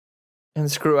And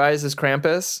Screw Eyes is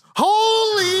Krampus.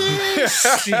 Holy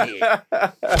shit!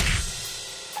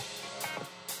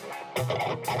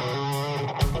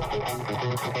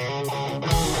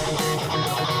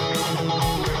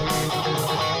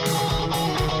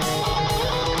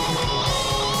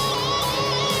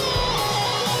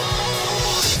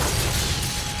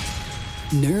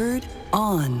 Nerd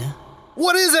On.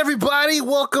 What is, everybody?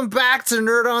 Welcome back to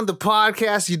Nerd On, the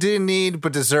podcast you didn't need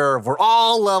but deserve, where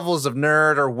all levels of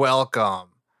nerd are welcome.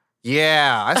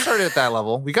 Yeah, I started at that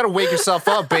level. You got to wake yourself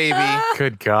up, baby.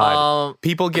 Good God.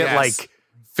 People get yes. like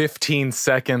 15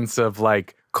 seconds of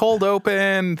like cold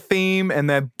open theme and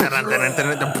then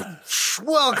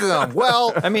Welcome.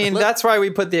 Well, I mean, that's why we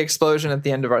put the explosion at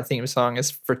the end of our theme song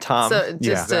is for Tom. So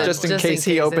Just in case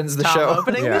he opens the Tom show.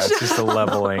 opening yeah, the show. it's just a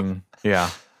leveling. Yeah.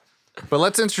 but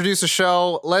let's introduce the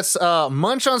show. Let's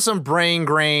munch on some brain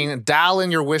grain, dial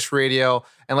in your Wish radio,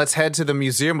 and let's head to the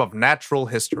Museum of Natural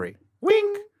History.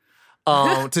 Wink.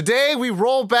 Today, we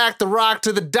roll back the rock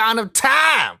to the dawn of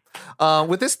time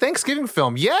with this Thanksgiving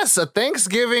film. Yes, a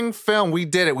Thanksgiving film. We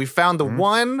did it. We found the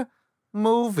one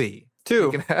movie.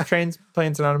 2. Trains,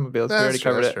 Planes, and Automobiles. We already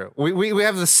covered it. True. We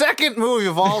have the second movie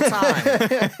of all time.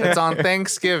 It's on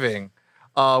Thanksgiving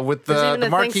with There's even the a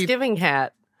marquee. Thanksgiving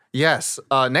hat. Yes,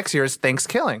 next year is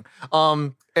Thanksgiving.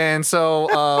 And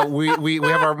so we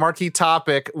have our marquee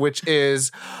topic, which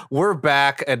is we're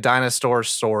back at Dinosaur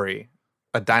Story.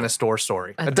 A dinosaur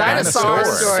story. A dinosaur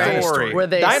dinosaur story. Where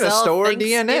they Dinosaur sell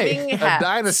DNA. Thanksgiving A hats.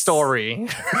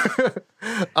 dinostory.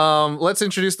 Let's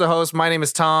introduce the host. My name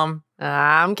is Tom.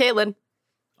 I'm Caitlin.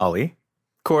 Ollie.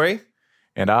 Corey?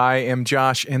 And I am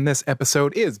Josh, and this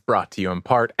episode is brought to you in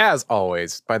part, as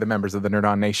always, by the members of the Nerd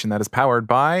On Nation that is powered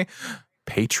by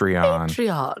Patreon.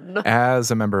 Patreon.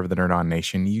 As a member of the Nerd On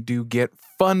Nation, you do get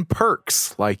fun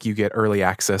perks, like you get early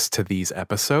access to these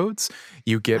episodes.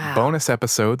 You get bonus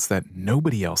episodes that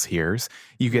nobody else hears.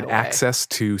 You get No way. access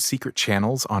to secret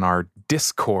channels on our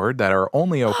Discord that are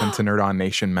only open to Nerd On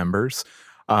Nation members.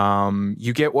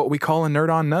 You get what we call a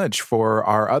Nerd On Nudge for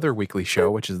our other weekly show,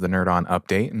 which is the Nerd On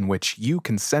Update, in which you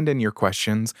can send in your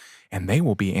questions and they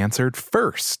will be answered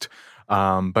first.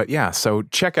 But yeah, so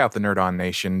check out the Nerd On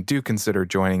Nation. Do consider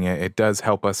joining it. It does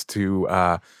help us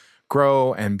to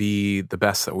grow and be the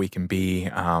best that we can be.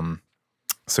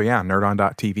 So yeah,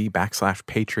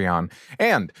 nerdon.tv/Patreon.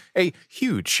 And a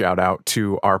huge shout out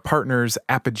to our partners,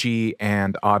 Apogee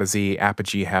and Odyssey.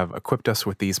 Apogee have equipped us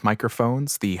with these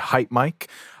microphones, the Hype Mic.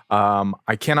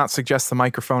 I cannot suggest the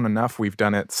microphone enough. We've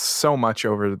done it so much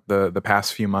over the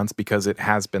past few months because it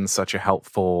has been such a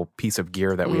helpful piece of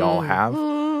gear that we all have.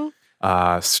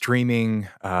 Streaming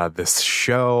this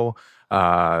show,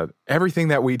 everything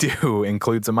that we do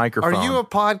includes a microphone. Are you a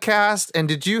podcast? And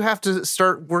did you have to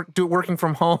start working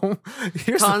from home?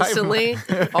 Here's the Hype Constantly,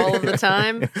 Mic. all of the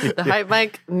time. The Hype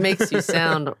Mic makes you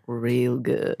sound real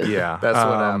good. Yeah, That's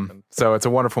what happened. So it's a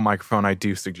wonderful microphone. I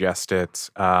do suggest it.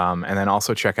 And then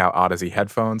also check out Odyssey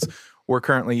headphones. We're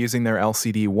currently using their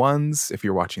LCD ones. If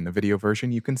you're watching the video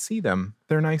version, you can see them.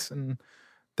 They're nice and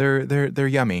they're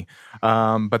yummy.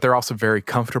 But they're also very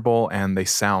comfortable and they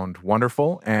sound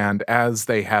wonderful. And as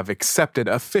they have accepted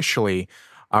officially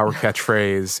our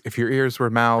catchphrase, if your ears were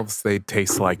mouths, they'd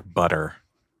taste like butter.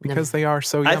 Because they are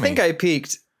so yummy. I think I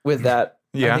peaked with that.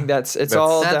 Yeah. I think it's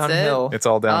all That's it? downhill. It's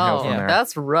all downhill Oh, from there.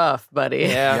 that's rough, buddy.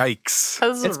 Yeah. Yikes.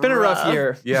 That's It's been a rough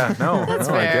year. Yeah, no, That's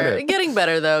no, I get fair. it. Getting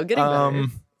better, though. Getting better.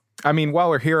 I mean, while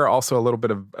we're here, also a little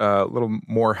bit of a little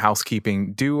more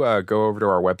housekeeping. Do go over to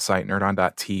our website,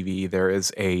 nerdon.tv. There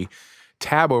is a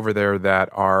tab over there that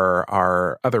are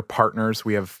our other partners.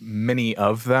 We have many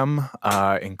of them,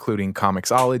 including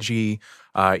Comixology,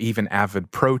 even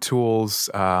Avid Pro Tools,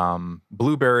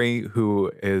 Blueberry,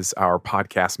 who is our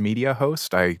podcast media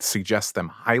host. I suggest them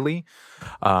highly.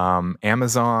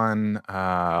 Amazon,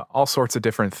 all sorts of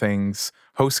different things.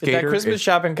 With that HostGator. Christmas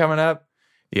shopping coming up.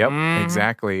 Yep,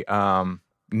 exactly.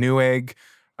 Newegg.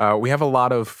 We have a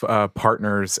lot of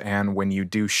partners, and when you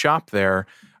do shop there,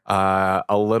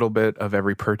 a little bit of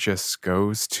every purchase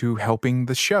goes to helping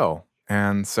the show,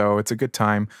 and so it's a good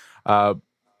time.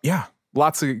 Yeah,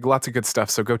 lots of good stuff.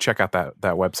 So go check out that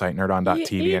website,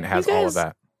 nerdon.tv, and it has all of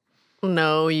that.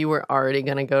 No, you were already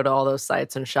going to go to all those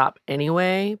sites and shop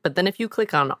anyway. But then if you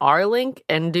click on our link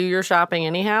and do your shopping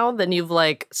anyhow, then you've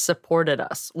like supported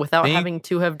us without having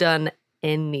to have done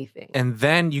anything. And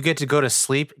then you get to go to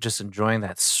sleep just enjoying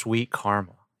that sweet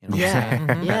caramel. You know what I'm saying?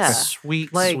 Yeah. Yeah.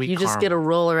 Sweet, Like sweet you just caramel. get to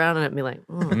roll around in it and be like,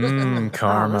 Karma.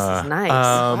 Oh, this is nice.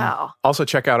 Wow. Also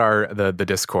check out the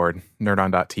Discord,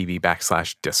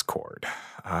 nerdon.tv/Discord.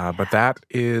 But that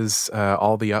is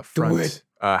all the upfront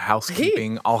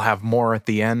housekeeping. I'll have more at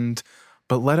the end.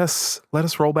 but let us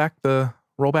roll back the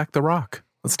rock.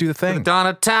 Let's do the thing. Dawn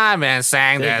of time and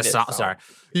sang that song. Sorry.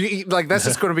 Like, that's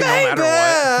just going to be no matter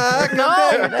what.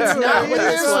 No, that's not what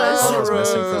this was. I was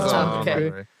missing for this one.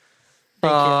 Okay.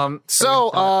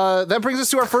 So that brings us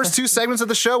to our first two segments of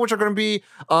the show, which are going to be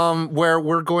where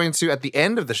we're going to, at the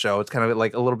end of the show, it's kind of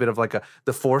like a little bit of like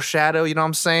the foreshadow, you know what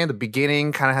I'm saying? The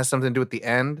beginning kind of has something to do with the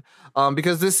end.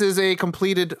 Because this is a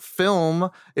completed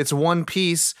film. It's one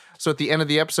piece. So at the end of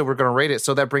the episode, we're going to rate it.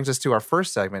 So that brings us to our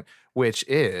first segment, which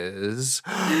is...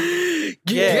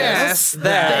 Guess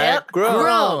that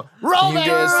grump. Roll You that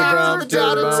guess the around grump, the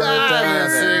dawn of do the time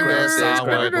and sing grump, that song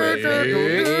grump,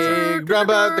 with me. Grump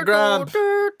out the grump.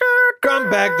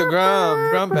 Grump back the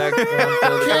grump. Grump back the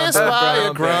grump. Kissed by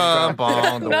a grump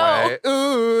on the No. way.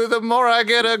 Ooh, the more I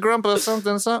get a grump of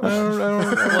something, something.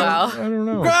 Wow. I don't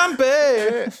know.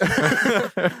 Grumpy.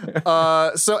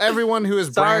 So everyone who is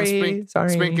brand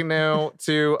spanking new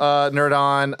to Nerd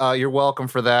On, you're welcome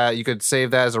for that. You could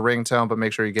save that as a ringtone, but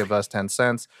make sure you give us 10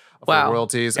 cents for Wow.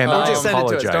 royalties. And I just send it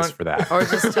to us. apologize Don't- for that. Or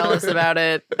just tell us about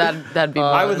it. That'd be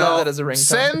I would fun. love that as a ringtone.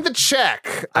 Send the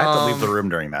check. I have to leave the room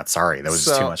during that. Sorry, that was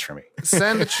just so- too much for me.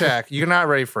 Send the check. You're not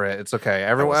ready for it. It's okay.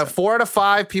 Everyone, 4 out of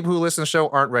 5 people who listen to the show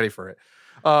aren't ready for it.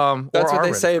 That's what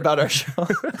they say about our show.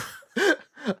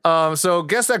 So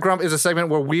Guess That Grump is a segment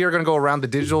where we are going to go around the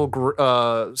digital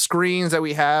screens that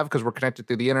we have because we're connected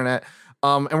through the internet.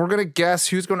 And we're going to guess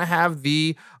who's going to have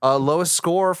the lowest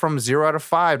score from 0 out of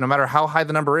 5. No matter how high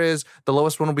the number is, the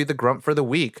lowest one will be the grump for the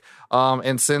week.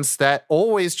 And since that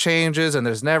always changes and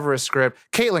there's never a script,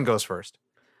 Caitlin goes first.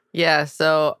 Yeah,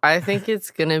 so I think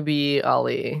it's gonna be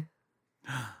Ali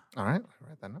All right.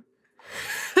 Write that down.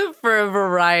 for a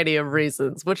variety of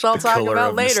reasons, which I'll talk killer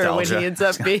about of later when nostalgia. he ends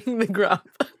up being the grump.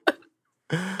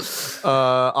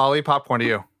 Ollie, popcorn to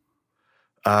you.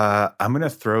 I'm going to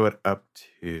throw it up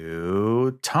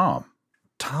to Tom.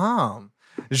 Tom.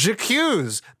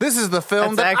 J'accuse. This is the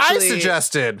film That's that actually- I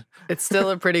suggested. It's still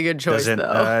a pretty good choice, Doesn't,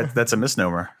 though. that's a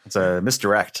misnomer. It's a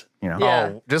misdirect, you know. Yeah.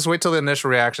 Oh, just wait till the initial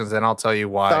reactions, then I'll tell you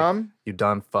why Tom? you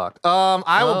done fucked.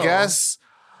 I will Oh. guess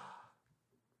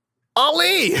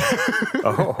Ali.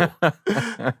 Oh.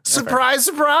 Surprise,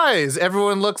 surprise.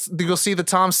 Everyone looks, you'll see the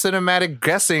Tom cinematic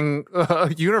guessing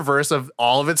universe of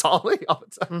all of it's Ali all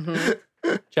the time.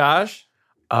 Mhm. Josh?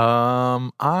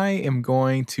 I am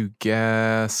going to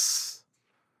guess.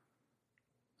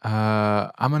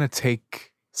 I'm gonna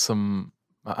take some.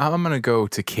 I'm gonna go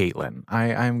to Caitlin.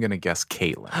 I'm gonna guess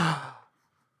Caitlin.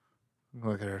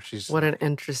 Look at her. She's What an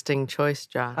interesting choice,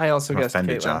 Josh. I also I'm guessed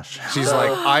offended, Caitlin. Josh. she's like,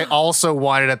 I also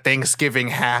wanted a Thanksgiving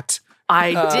hat.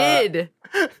 I did.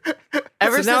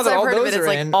 Ever So now since that I've all heard of those it, it's are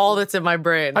like in- all that's in my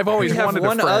brain. I've always We have wanted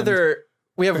one a friend. other.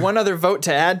 We have one other vote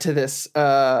to add to this.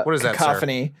 What is that, sir?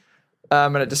 cacophony?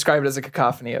 I'm going to describe it as a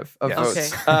cacophony of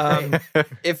Yes. votes. Okay.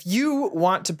 If you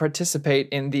want to participate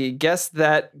in the Guess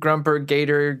That Grumper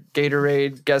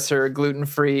Gatorade Guesser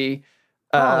gluten-free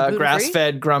gluten-free?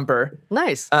 grass-fed Grumper.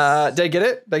 Nice. Did I get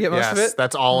it? Did I get most Yes, of it?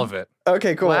 that's all of it.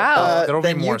 Okay, cool. Wow. There'll be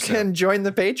Then more you soon. can join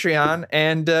the Patreon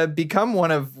and become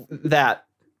one of that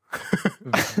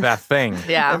That thing.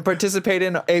 yeah. and participate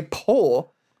in a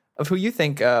poll of who you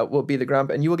think will be the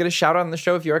Grump, and you will get a shout out on the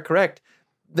show if you are correct.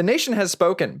 The nation has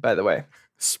spoken, by the way.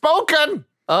 Spoken.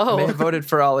 They have Oh, voted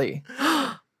for Ali.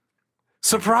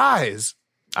 Surprise.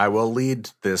 I will lead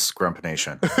this Grump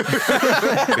Nation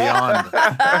beyond.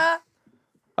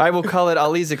 I will call it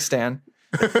Alizikstan.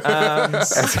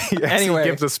 Anyway. He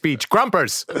gives a speech.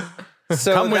 Grumpers.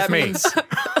 So Come with me.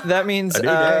 That means A new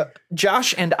day.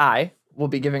 Josh and I will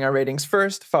be giving our ratings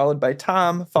first, followed by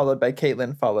Tom, followed by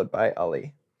Caitlin, followed by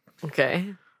Ali.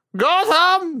 okay.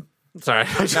 Gotham. Sorry.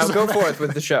 Now go forth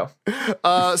with the show.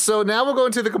 So now we'll go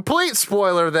into the complete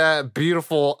spoiler of that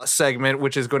beautiful segment,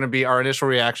 which is going to be our initial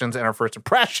reactions and our first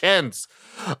impressions.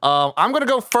 I'm going to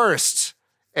go first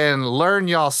and learn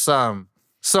y'all some.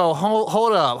 So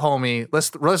hold up, homie.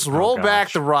 Let's roll back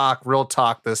gosh. the rock, real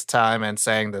talk this time, and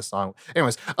sang this song.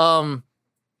 Anyways,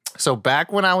 so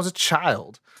back when I was a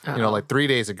child, like 3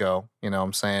 days ago, you know what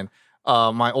I'm saying,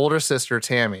 my older sister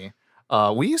Tammy,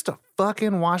 we used to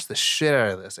fucking watch the shit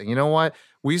out of this. And you know what?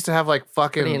 We used to have like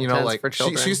fucking, Pretty intense for she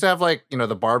children. used to have like, the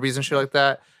Barbies and shit like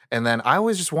that. And then I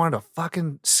always just wanted to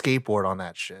fucking skateboard on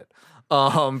that shit.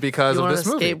 Because You of want this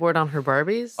to movie. skateboard on her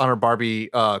Barbies? On her Barbie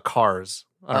cars.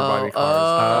 On her Barbie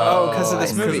cars. Oh, because of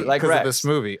this I movie, see. like Because of Rex. this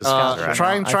movie. Rex.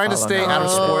 Trying to follow stay now. out of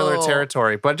spoiler Oh.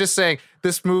 territory. But just saying,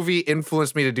 this movie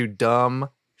influenced me to do dumb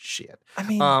shit. I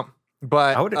mean,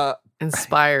 But I would-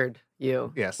 Inspired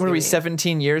you. yes. what are we,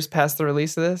 17 years past the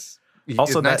release of this?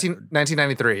 Also,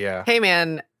 1993, yeah. Hey,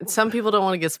 man, some people don't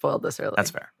want to get spoiled this early.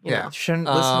 That's fair. You Yeah. know. You shouldn't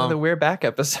listen to the We're Back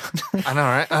episode. I know,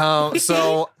 right?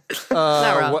 So,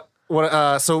 wrong.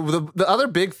 so the other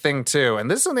big thing too, and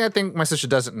this is something I think my sister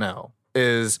doesn't know,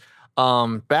 is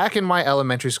back in my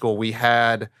elementary school, we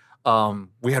had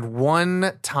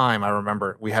one time I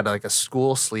remember we had like a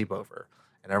school sleepover,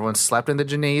 and everyone slept in the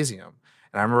gymnasium.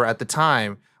 And I remember at the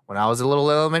time when I was a little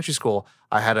elementary school,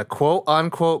 I had a quote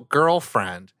unquote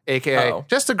girlfriend, aka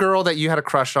just a girl that you had a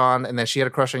crush on, and then she had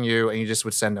a crush on you, and you just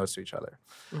would send notes to each other.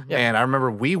 Yeah. And I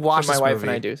remember we watched my this wife movie.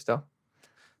 and I do still.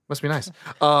 Must be nice.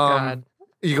 God.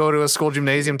 You go to a school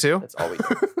gymnasium too? That's all we do.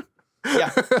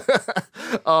 Yeah.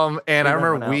 And I run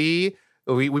remember one out.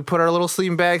 we put our little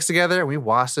sleeping bags together and we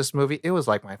watched this movie. It was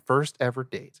like my first ever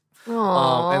date.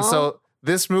 Aw. And so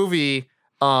this movie,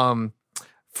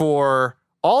 for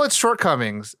all its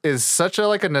shortcomings, is such a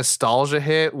like a nostalgia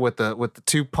hit with the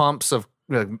two pumps of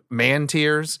man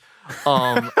tears.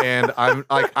 And I'm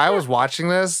like, I was watching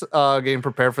this, getting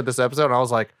prepared for this episode, and I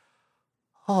was like,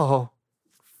 oh,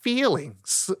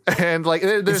 feelings. And like,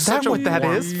 there's Is that such a what that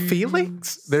warmth. is?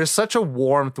 Feelings? There's such a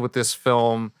warmth with this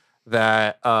film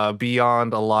that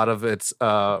beyond a lot of its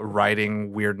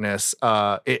writing weirdness,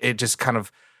 it just kind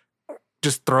of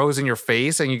just throws in your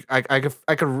face, and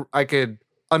I could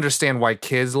understand why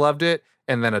kids loved it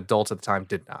and then adults at the time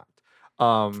did not.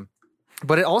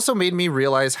 But it also made me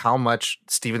realize how much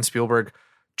Steven Spielberg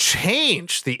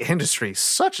changed the industry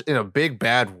in a big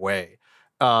bad way.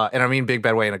 And I mean big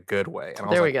bad way in a good way. And I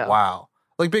was There we like, go. wow.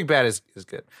 Like big bad is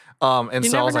good. And You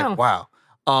so I was never like, know. wow.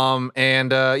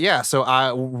 So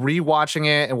I rewatching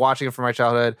it and watching it from my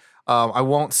childhood. I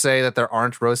won't say that there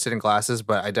aren't rose-tinted glasses,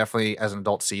 but I definitely, as an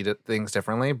adult, see things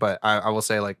differently. But I will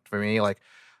say, like, for me, like,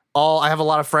 I have a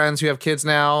lot of friends who have kids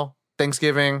now.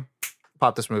 Thanksgiving,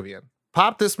 pop this movie in.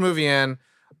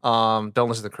 Don't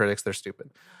listen to the critics; they're stupid.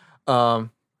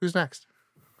 Who's next?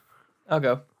 I'll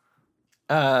go.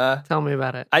 Tell me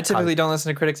about it. I typically don't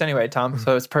listen to critics anyway, Tom,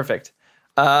 so it's perfect.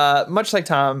 Much like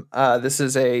Tom, this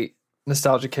is a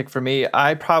nostalgia kick for me.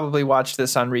 I probably watched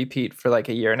this on repeat for like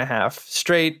a year and a half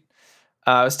straight.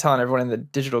 I was telling everyone in the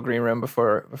digital green room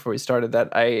before we started that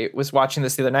I was watching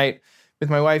this the other night with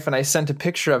my wife, and I sent a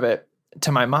picture of it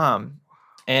to my mom,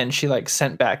 and she like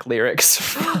sent back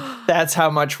lyrics. That's how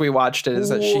much we watched it, is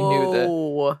that she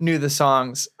knew the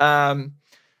songs.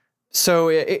 So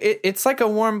it's like a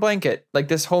warm blanket. Like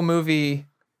this whole movie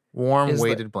Warm Is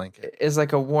weighted blanket. is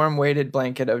like a warm weighted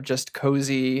blanket of just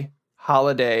cozy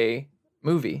holiday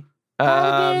movie.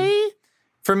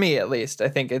 For me, at least, I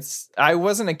think I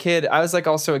wasn't a kid. I was like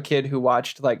also a kid who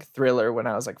watched like Thriller when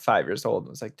I was like 5 years old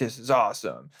and was like, this is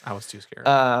awesome. I was too scared.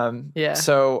 Yeah.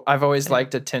 So I've always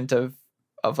liked a tint of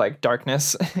like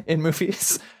darkness in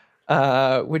movies,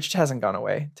 which hasn't gone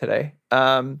away today.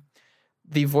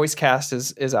 The voice cast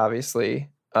is obviously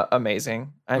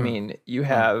amazing. I mean, you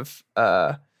have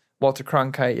Walter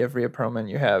Cronkite, you have Rhea Perlman,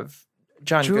 you have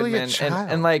John Julia Goodman,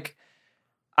 Child. and like,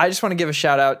 I just want to give a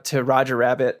shout out to Roger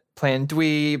Rabbit playing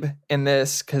Dweeb in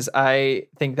this, because I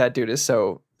think that dude is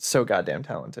so goddamn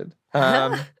talented.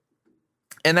 And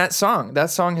that song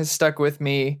has stuck with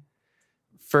me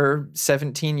for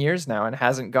 17 years now and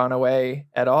hasn't gone away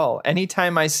at all.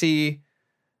 Anytime I see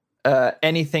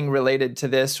anything related to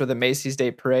this or the Macy's Day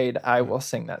Parade, I will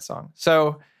sing that song.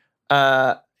 So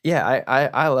I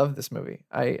love this movie.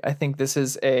 I think this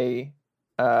is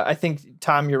I think,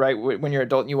 Tom, you're right. When you're an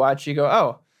adult and you watch, you go,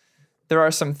 oh, there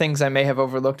are some things I may have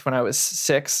overlooked when I was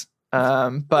 6.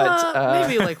 But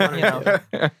maybe like one or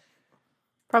two.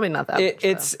 Probably not that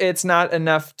much, it's not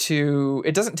enough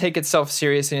it doesn't take itself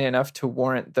seriously enough to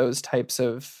warrant those types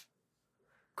of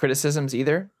criticisms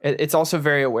either. It's also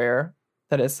very aware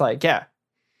that it's like, yeah,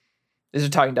 these are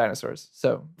talking dinosaurs.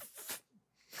 So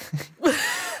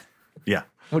Yeah.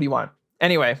 what do you want?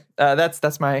 Anyway,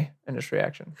 that's my initial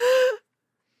reaction.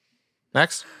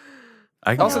 Next.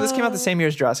 Also, this came out the same year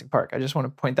as Jurassic Park. I just want to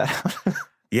point that out.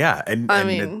 Yeah, and I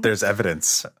mean- there's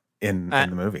evidence in the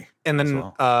movie. And then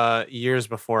as well. years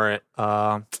before it,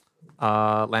 Land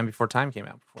Before Time came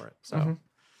out before it. So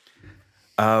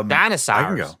dinosaurs. I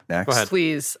can go next. Go ahead.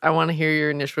 Please, I want to hear your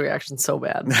initial reaction so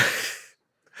bad.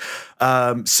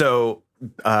 So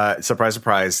surprise,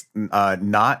 surprise,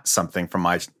 not something from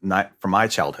my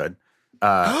childhood.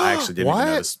 I actually didn't even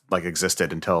know this like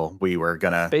existed until we were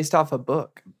gonna Based off a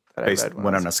book that I read when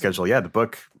went I on a was schedule. Yeah, the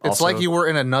book. It's also, like you were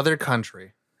in another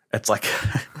country. It's like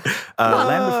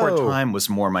Land Before Time was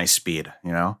more my speed.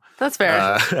 You know, That's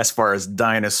fair. as far as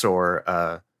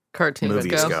dinosaur Cartoons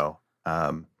movies go.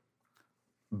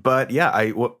 But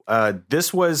yeah,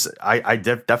 this was I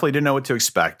definitely didn't know what to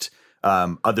expect.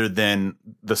 Other than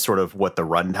the sort of what the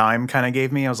runtime kind of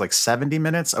gave me. I was like 70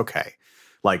 minutes. Okay.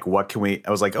 Like, what can we, I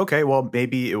was like, okay, well,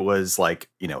 maybe it was like,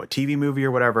 a TV movie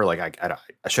or whatever. Like I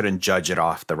shouldn't judge it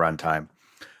off the runtime.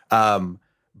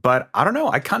 But I don't know.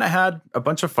 I kind of had a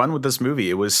bunch of fun with this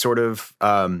movie. It was sort of,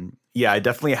 it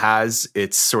definitely has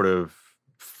its sort of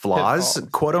flaws,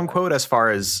 quote unquote, as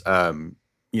far as,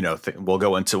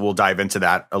 we'll dive into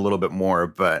that a little bit more.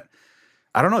 But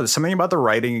I don't know. There's something about the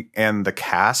writing and the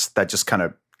cast that just kind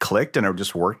of clicked and it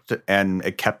just worked and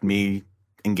it kept me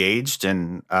engaged.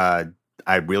 And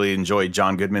I really enjoyed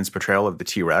John Goodman's portrayal of the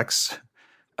T-Rex.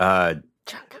 John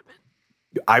Goodman.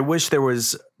 I wish there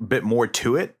was a bit more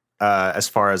to it. As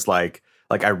far as like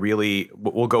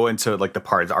we'll go into like the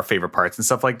parts, our favorite parts and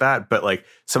stuff like that. But like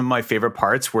some of my favorite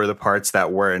parts were the parts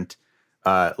that weren't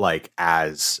like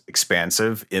as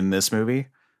expansive in this movie.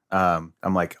 I'm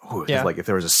like, like if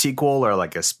there was a sequel or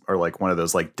like one of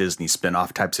those like Disney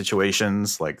spin-off type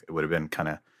situations, like it would have been kind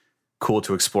of cool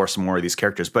to explore some more of these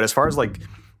characters. But as far as like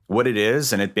what it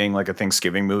is and it being like a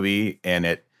Thanksgiving movie and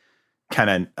it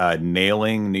kind of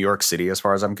nailing New York City as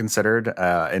far as I'm considered.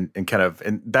 And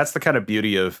that's the kind of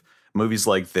beauty of movies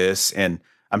like this. And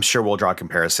I'm sure we'll draw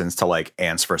comparisons to like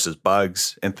Ants versus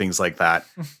Bugs and things like that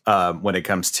when it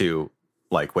comes to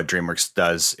like what DreamWorks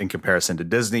does in comparison to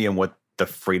Disney and what the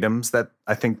freedoms that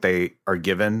I think they are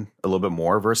given a little bit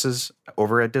more versus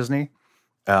over at Disney.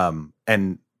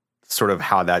 And sort of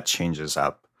how that changes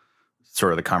up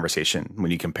sort of the conversation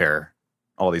when you compare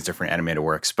all these different animated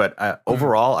works. But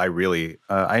overall, I really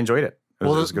I enjoyed it. It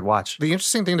was a good watch. The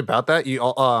interesting thing about that,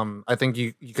 I think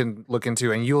you can look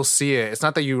into and you'll see it. It's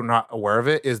not that you're not aware of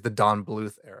it, is the Don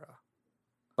Bluth era.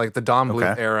 Like the Don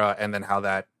Bluth era and then how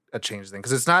that changed things.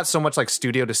 Because it's not so much like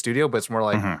studio to studio, but it's more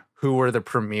like who were the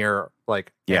premier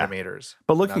like animators.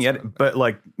 But looking at it, but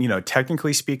like,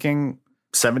 technically speaking,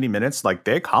 70 minutes, like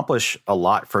they accomplish a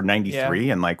lot for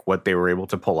 93 and like what they were able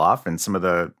to pull off and some of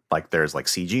the like there's like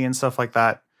CG and stuff like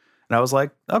that. And I was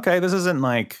like, okay, this isn't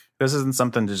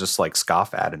something to just like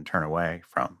scoff at and turn away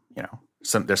from,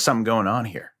 there's something going on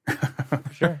here.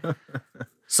 Sure.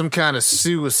 Some kind of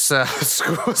suicide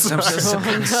squad.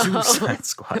 Suicide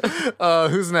Squad.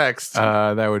 Who's next?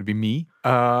 That would be me.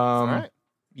 All right.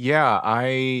 Yeah,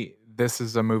 this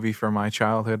is a movie from my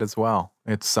childhood as well.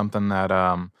 It's something that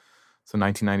so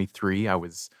 1993, I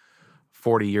was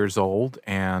 40 years old,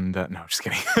 and no, just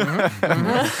kidding.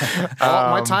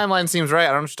 My timeline seems right. I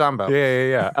don't know what you're talking about.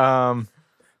 Yeah.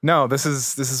 No, this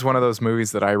is one of those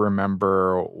movies that I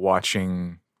remember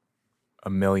watching a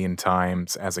million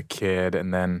times as a kid,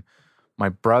 and then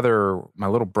my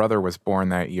little brother was born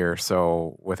that year,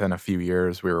 so within a few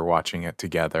years we were watching it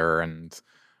together, and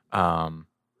I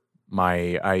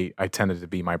tended to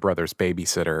be my brother's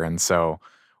babysitter, and so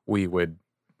we would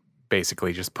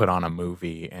basically just put on a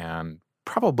movie and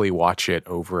probably watch it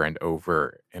over and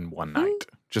over in one night.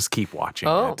 Just keep watching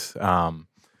it.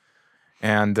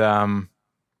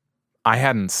 I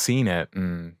hadn't seen it,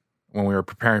 and when we were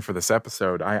preparing for this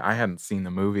episode, I hadn't seen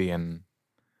the movie in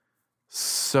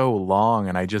so long,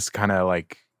 and I just kind of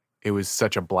like, it was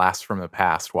such a blast from the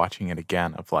past watching it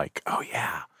again of like, oh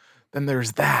yeah, then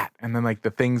there's that. And then like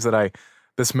the things that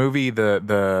this movie,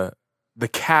 the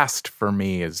cast for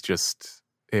me is just,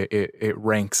 it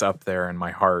ranks up there in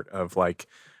my heart of like,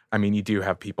 I mean, you do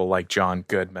have people like John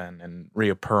Goodman and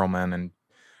Rhea Perlman and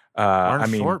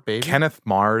Short, baby. Kenneth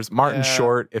Mars, Martin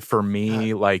Short. For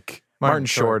me, like Martin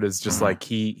Short is just like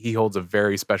he holds a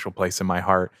very special place in my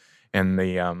heart, and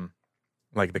the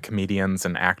like the comedians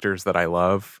and actors that I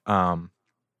love.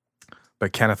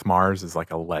 But Kenneth Mars is like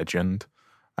a legend.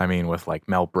 I mean, with like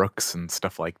Mel Brooks and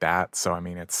stuff like that. So I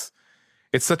mean, it's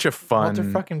such a fun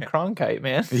Walter fucking Cronkite,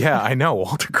 man. Yeah, I know,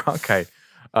 Walter Cronkite.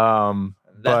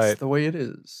 That's the way it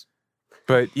is.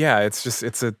 But yeah,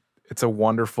 it's a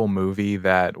wonderful movie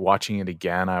that watching it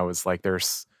again, I was like,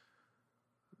 there's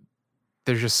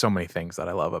just so many things that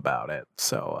I love about it.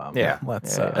 So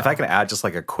let's. If I can add just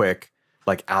like a quick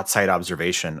like outside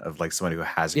observation of like someone who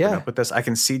hasn't been up with this, I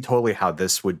can see totally how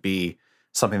this would be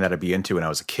something that I'd be into when I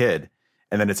was a kid.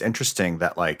 And then it's interesting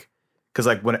that like, because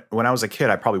like when I was a kid,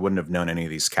 I probably wouldn't have known any of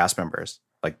these cast members,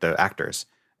 like the actors.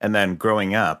 And then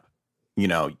growing up,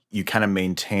 you kind of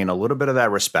maintain a little bit of that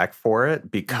respect for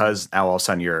it because now all of a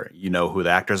sudden you know who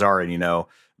the actors are and you know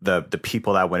the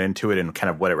people that went into it and kind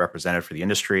of what it represented for the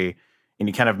industry, and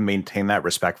you kind of maintain that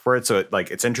respect for it. So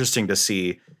it's interesting to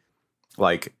see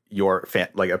like your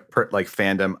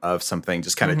fandom of something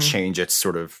just kind of change its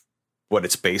sort of what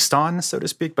it's based on, so to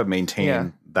speak, but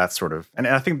maintain that sort of. And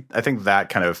I think that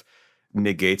kind of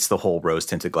negates the whole rose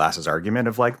tinted glasses argument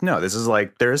of like, no, this is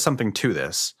like there is something to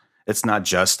this. It's not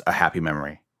just a happy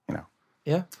memory,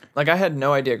 Yeah. Like I had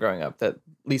no idea growing up that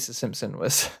Lisa Simpson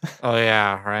was, Oh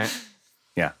yeah, right.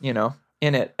 you know,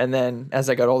 in it. And then as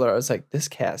I got older, I was like, this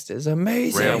cast is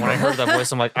amazing. Yeah, when I heard that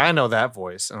voice, I'm like, I know that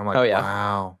voice, and I'm like, Oh, yeah.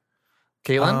 wow.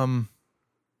 Caitlin.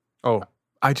 Oh,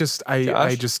 I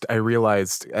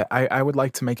realized I would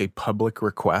like to make a public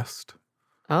request.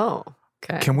 Oh,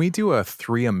 okay. Can we do a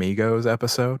Three Amigos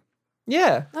episode?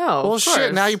 Yeah. Oh, well, of shit.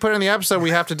 course. Now you put it in the episode.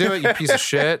 We have to do it. You piece of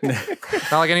shit.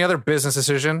 Not like any other business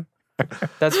decision.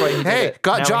 That's why you did Hey, it.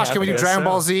 Now we Josh, have can we to do it. Dragon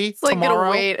Ball Z It's like tomorrow? gonna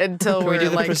wait until we do we're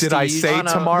the like Prestige? Did I say on a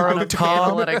tomorrow, panel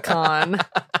Tom? at a con.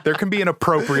 There can be an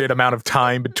appropriate amount of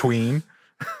time between.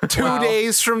 2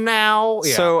 days from now.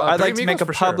 Yeah. So I'd Three like to make a Amigos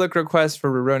for sure. public request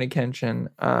for Rurouni Kenshin.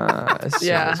 As soon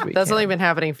Yeah, as we that's can. only been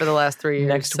happening for the last 3 years.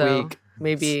 Next so week.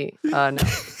 maybe no.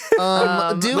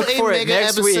 Do Look a for it mega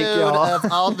next episode week, y'all.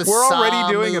 of all the We're already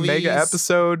Saw doing a mega movies.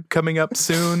 episode coming up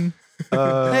soon.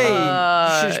 Hey,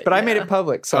 shush, but I made yeah. it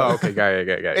public. So Oh, okay, got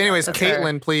it. Anyways, That's fair.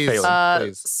 Caitlin, please.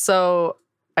 Please. So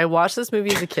I watched this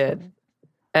movie as a kid,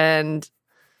 and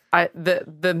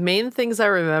the main things I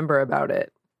remember about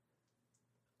it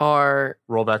are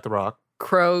Roll back the rock.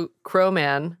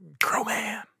 Crowman,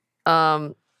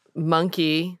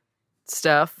 monkey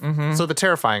stuff. Mhm. So the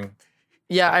terrifying.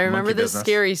 Yeah, I remember Monkey the business.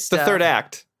 scary the stuff. third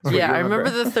act. is what Yeah, you I remember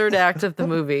the third act of the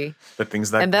movie. The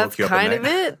things that And that's woke you up kind at of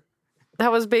night. it.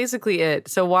 That was basically it.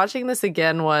 So watching this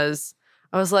again I was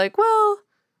like, well,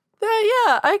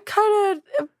 yeah,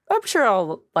 I'm sure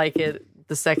I'll like it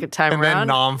the second time And around. then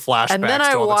non-flashbacks And then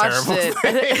I to all the watched terrible it.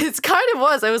 And things. it's kind of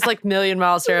was. I was like million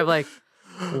miles there. I'm like,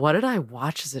 what did I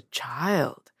watch as a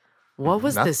child? What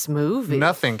was this movie?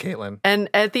 Nothing, Caitlin. And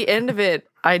at the end of it,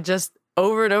 I just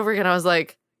over and over again, I was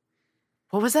like,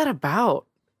 what was that about?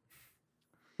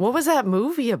 What was that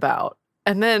movie about?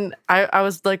 And then I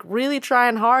was like really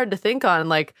trying hard to think on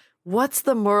like, what's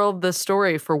the moral of the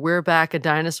story for We're Back, a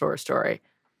Dinosaur Story?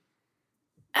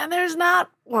 And there's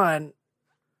not one.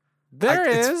 There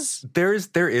is. There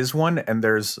is one, and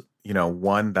there's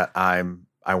one that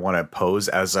I want to pose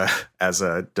as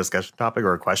a discussion topic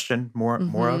or a question more of,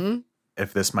 Mhm.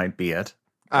 if this might be it.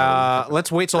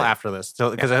 Let's wait till after this,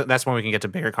 because that's when we can get to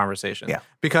bigger conversations. Yeah.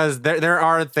 Because there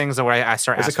are things that where I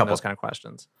start There's a asking couple. those kind of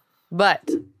questions. But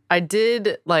I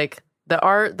did like the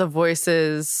art, the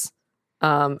voices,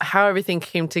 how everything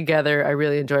came together. I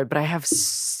really enjoyed, but I have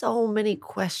so many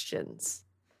questions.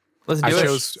 Let's do I it.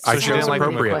 chose So she didn't like the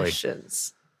movie. appropriately.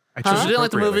 Questions. I She didn't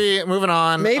like the movie. Moving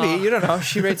on. Maybe you don't know.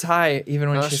 She rates high even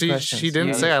when No, she has she questions. didn't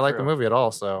Yeah. say I like the movie at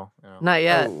all. So Not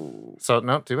yet. so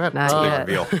no, too bad. Not yet.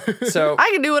 Reveal. So I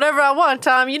can do whatever I want,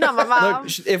 Tom. You know my mom.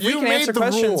 look, if we You can made answer the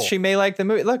questions, rule. she may like the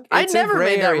movie. Look, I it's never a gray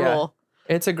made that area. rule.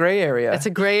 It's a gray area. It's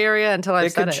a gray area until I it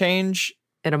said could it. change.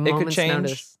 At a It could moment's change.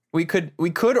 notice. We could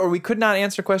or we could not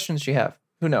answer questions you have.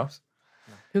 Who knows?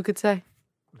 Who could say?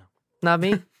 Not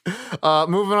me.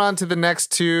 Moving on to the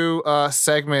next two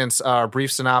segments, our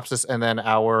brief synopsis and then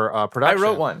our I production.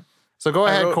 wrote one. So go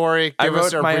ahead, Corey. I Give us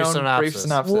wrote our my brief own synopsis. brief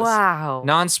synopsis. Wow.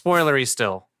 Non-spoilery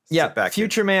still. Yeah, Sit back,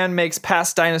 Future Man makes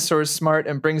past dinosaurs smart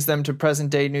and brings them to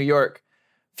present day New York.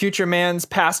 Future Man's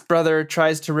past brother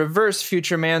tries to reverse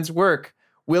Future Man's work.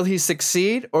 Will he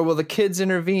succeed, or will the kids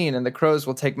intervene and the crows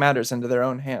will take matters into their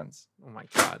own hands? Oh my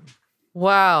god.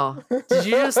 Wow. Did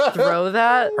you just throw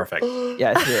that? Perfect.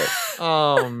 Yeah, I hear it.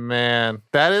 Oh man,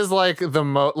 that is like the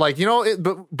most like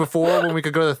before when we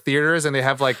could go to the theaters and they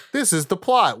have like this is the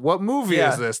plot. What movie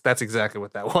Yeah. is this? That's exactly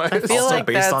what that was. feel Also, like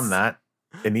based on that's-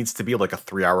 that, it needs to be like a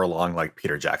 3-hour long like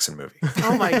Peter Jackson movie.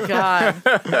 Oh my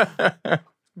God.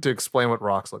 to explain what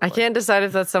rocks look I like. can't decide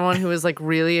if that's someone who is like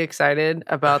really excited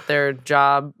about their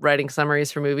job writing summaries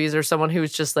for movies or someone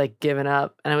who's just like given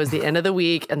up and it was the end of the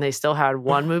week and they still had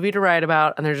one movie to write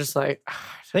about and they're just like, I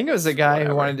think it was a guy who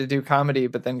Whatever. wanted to do comedy,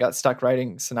 but then got stuck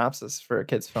writing synopsis for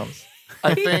kids' films.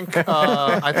 I think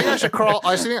I should call.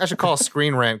 I think I should call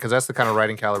Screen Rant because that's the kind of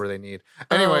writing caliber they need.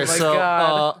 Anyway, Oh my so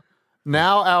God.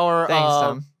 now our Thanks,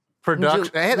 Tom.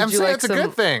 production. Hey, I'm would you saying like it's a some-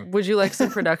 good thing. Would you like some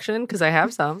production? Because I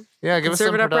have some. Yeah, give us Serve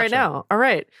some it up right production. now. All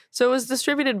right. So it was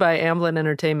distributed by Amblin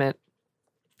Entertainment,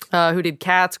 who did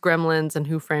Cats, Gremlins, and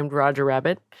Who Framed Roger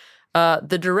Rabbit.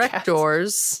 The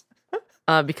directors,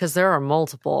 because there are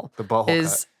multiple, The butthole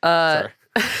is cut.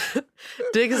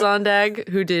 Dig Zondag,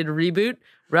 who did Reboot,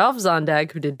 Ralph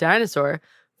Zondag, who did Dinosaur,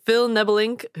 Phil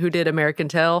Nebelink, who did American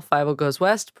Tail, Fievel Goes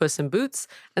West, Puss in Boots,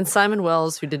 and Simon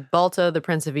Wells, who did Balto, The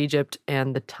Prince of Egypt,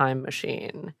 and The Time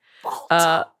Machine.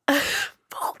 Balto.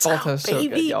 Balto's so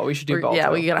good, baby. y'all. We should do We're- Balto. yeah,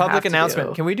 we gotta Public have to announcement.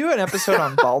 do. Can we do an episode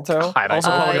on Balto? Also,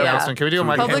 public yeah. announcement. Can we do a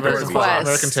Public request.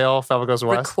 American Tail, Falcon Goes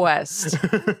West? Request.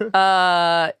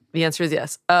 The answer is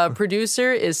yes.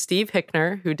 Producer is Steve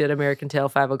Hickner, who did American Tail,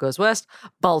 50 Goes West,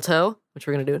 Balto, which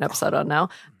we're going to do an episode on now,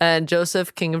 and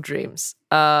Joseph, King of Dreams.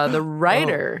 The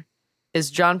writer is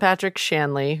John Patrick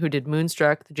Shanley, who did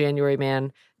Moonstruck, The January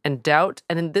Man, and Doubt.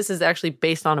 And then this is actually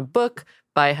based on a book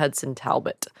by Hudson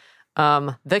Talbot.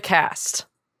 The cast.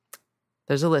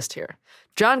 There's a list here.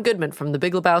 John Goodman from The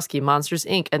Big Lebowski, Monsters,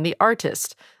 Inc., and The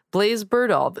Artist. Blaze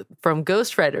Birdall from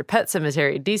Ghost Rider, Pet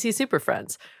Sematary, DC Super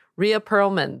Friends. Rhea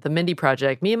Perlman, The Mindy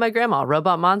Project, Me and My Grandma,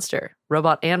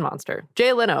 Robot and Monster.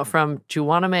 Jay Leno from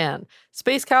Juwanna Mann,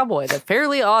 Space Cowboy, The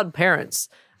Fairly Odd Parents.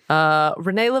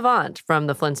 Renee Levant from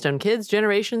The Flintstone Kids,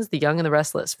 Generations, The Young and the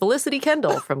Restless. Felicity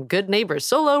Kendall from Good Neighbors,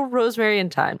 Solo, Rosemary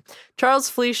and Thyme. Charles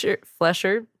Fleischer.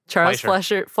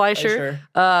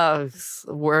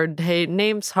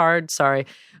 Name's hard, sorry.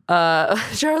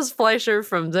 Charles Fleischer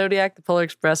from Zodiac, The Polar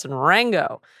Express, and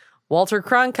Rango. Walter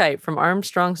Cronkite from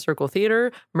Armstrong Circle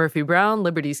Theater, Murphy Brown,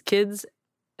 Liberty's Kids,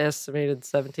 estimated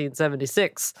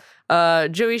 1776.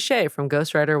 Joey Shea from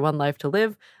Ghost Rider, One Life to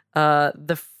Live.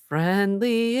 The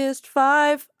Friendliest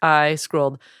Five. I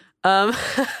scrolled.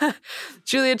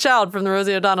 Julia Child from The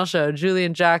Rosie O'Donnell Show. Julie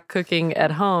and Jack cooking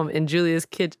at home in Julia's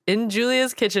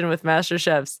kitchen with master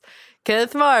chefs.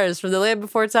 Kenneth Mars from The Land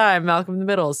Before Time. Malcolm in the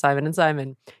Middle. Simon and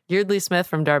Simon. Yeardley Smith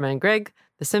from Dharma and Greg.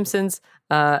 The Simpsons.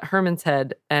 Herman's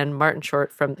Head. And Martin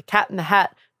Short from The Cat in the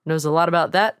Hat. Knows a lot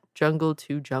about that. Jungle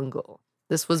to Jungle.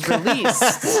 This was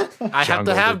released. I have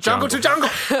to have Jungle to Jungle.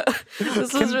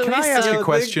 This was released. Can I ask in- a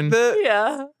question?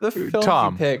 The film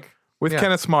Tom. you pick. With Yeah.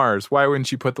 Kenneth Mars, why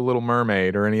wouldn't you put The Little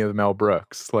Mermaid or any of the Mel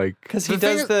Brooks? Like, Because The he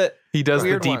thing does is- the he does the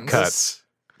weird deep ones. cuts.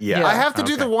 Yeah. I have to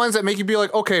do Okay. the ones that make you be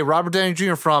like, okay, Robert Downey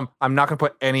Jr. from, I'm not going to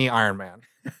put any Iron Man.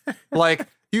 Like,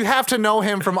 you have to know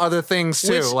him from other things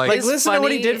too. Which, like, like, listen to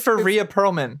what he funny. did for Rhea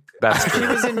Perlman. That's true. She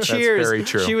was in That's Cheers. very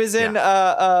true. She was in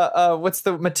what's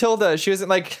the Matilda? She was in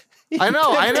like I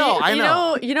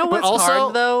know. You know But what's also-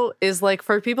 hard though is like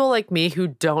for people like me who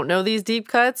don't know these deep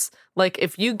cuts, like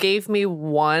if you gave me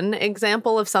one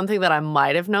example of something that I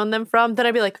might have known them from, then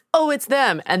I'd be like, oh, it's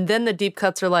them. And then the deep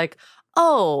cuts are like,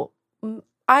 oh,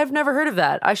 I've never heard of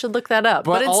that. I should look that up.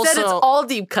 But But instead it's also- all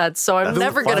deep cuts, so I'm The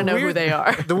never gonna know who weird- they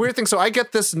are. The weird thing, so I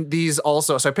get these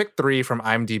also. So I picked 3 from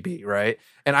IMDb, right?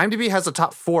 And IMDb has a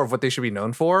top 4 of what they should be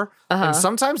known for. And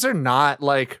sometimes they're not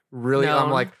like really. I'm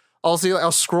Known. like, I'll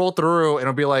scroll through and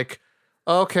it'll be like,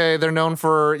 okay, they're known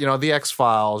for, the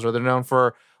X-Files, or they're known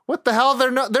for what the hell?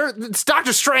 It's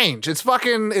Doctor Strange. It's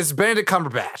Benedict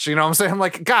Cumberbatch. You know what I'm saying? I'm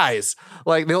like, guys,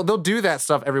 like they'll do that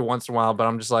stuff every once in a while, but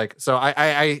I'm just like, so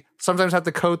I sometimes have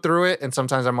to code through it, and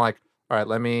sometimes I'm like, all right,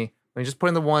 let me just put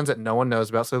in the ones that no one knows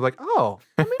about. So they're like, oh,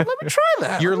 let me try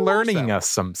that. You're Let me watch learning that. us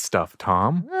some stuff,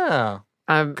 Tom. Yeah.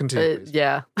 Uh, Continue, please.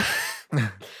 yeah.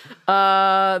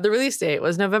 The release date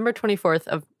was November 24th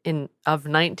of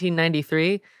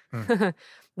 1993.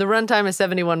 The runtime is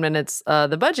 71 minutes.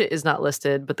 The budget is not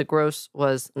listed, but the gross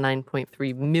was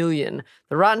 $9.3 million.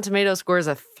 The Rotten Tomato score is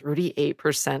a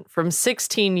 38% from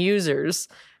 16 users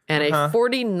and a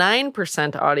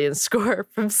 49% audience score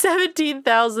from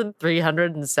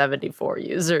 17,374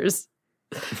 users.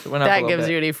 That gives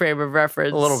you any frame of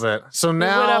reference. A little bit. So It went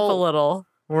up a now little.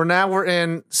 we're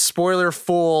in spoiler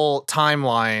full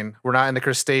timeline. We're not in the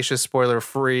Cretaceous spoiler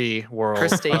free world.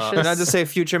 Cretaceous? Not just say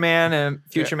Future Man and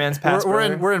Future Man's past.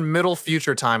 We're in middle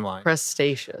future timeline.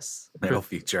 Cretaceous. Middle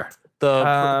feature.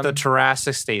 The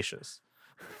Jurassic Statius.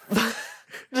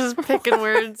 Just picking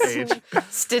words,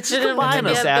 stitching them I'm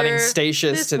together. just adding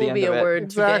Statius This to the will end be of a it. word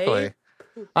Exactly. today.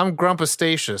 I'm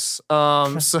Grumpustatious.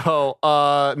 So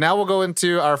now we'll go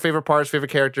into our favorite parts,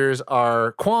 favorite characters,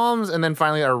 our qualms, and then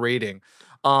finally our rating.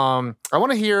 I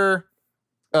want to hear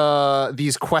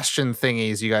these question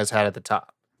thingies you guys had at the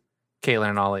top. Caitlin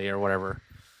and Ollie or whatever.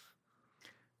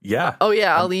 Yeah. Oh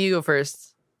yeah, I'll let you go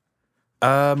first.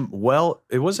 Well,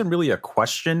 it wasn't really a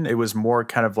question. It was more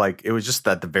kind of like, it was just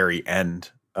at the very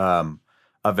end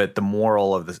of it, the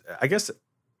moral of this. I guess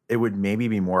it would maybe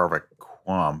be more of a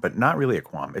qualm, but not really a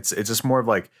qualm. It's just more of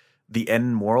like the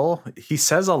end moral. He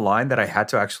says a line that I had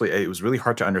to actually, it was really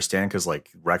hard to understand because like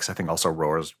Rex, I think, also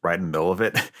roars right in the middle of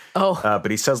it. Oh,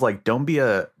 But he says like, don't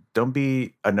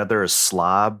be another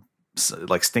slob,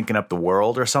 like stinking up the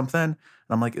world or something. And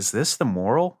I'm like, is this the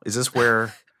moral? Is this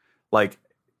where like,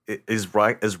 is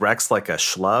Rex like a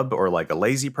schlub or like a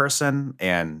lazy person?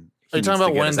 And Are you talking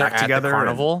about when they're at the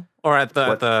carnival or at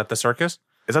the circus?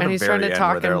 Is that And the he's very trying to end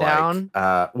talk where they're him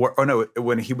down? like,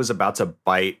 when he was about to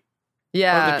bite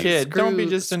Yeah, the kid. Don't be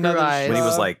just another eyes. When he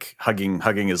was Schlub. like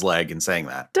hugging his leg and saying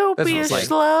that. Don't That's be a what it's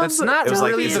schlub. That's not It was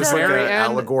like really is the this like very an end.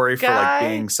 allegory for guy. like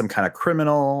being some kind of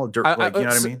criminal, you know what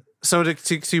I mean? So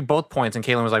to both points, and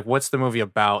Caitlin was like, "What's the movie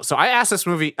about?" So I asked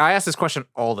this question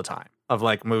all the time of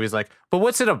like movies, like, "But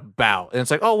what's it about?" And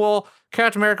it's like, "Oh well,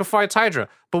 Captain America fights Hydra."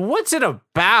 But what's it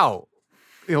about?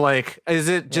 Like, is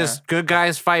it just good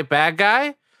guys fight bad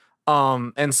guy?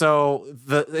 And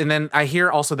then I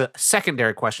hear also the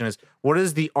secondary question is, what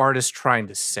is the artist trying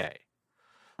to say?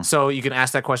 So you can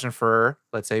ask that question for,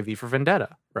 let's say, V for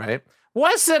Vendetta, right?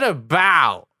 What's it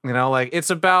about? You know, like it's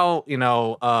about,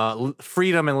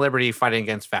 freedom and liberty fighting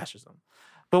against fascism.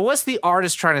 But what's the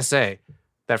artist trying to say?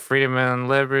 That freedom and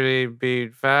liberty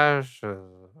beat fascism.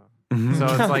 So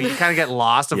it's like you kind of get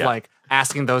lost of like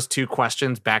asking those two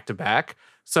questions back to back.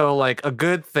 So like a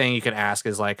good thing you can ask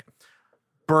is like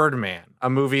Birdman, a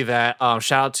movie that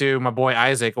shout out to my boy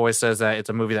Isaac, always says that it's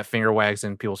a movie that finger wags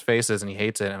in people's faces and he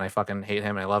hates it, and I fucking hate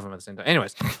him and I love him at the same time.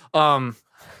 Anyways,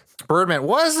 Birdman,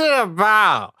 what's it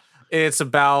about? It's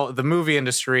about the movie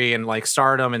industry and like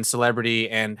stardom and celebrity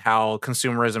and how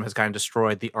consumerism has kind of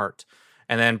destroyed the art.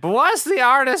 And then, but what's the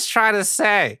artist trying to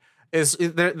say?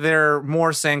 They're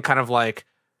more saying kind of like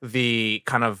the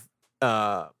kind of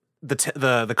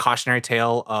the cautionary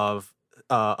tale of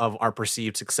our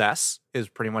perceived success is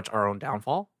pretty much our own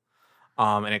downfall,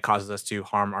 and it causes us to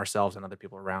harm ourselves and other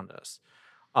people around us.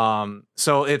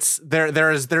 So it's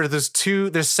there's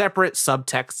separate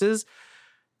subtexts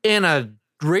in a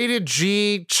rated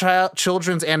G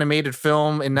children's animated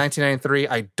film in 1993.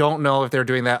 I don't know if they're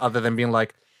doing that other than being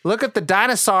like, look at the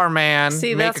dinosaur man.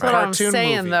 See, make that's a what I'm cartoon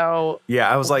saying, movie. though. Yeah,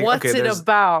 I was like, what's okay, it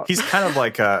about? He's kind of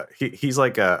like he's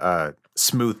like a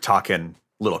smooth talking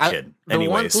little kid.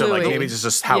 Anyway, so like maybe it's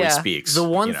just how he speaks. The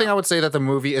one thing I would say that the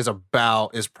movie is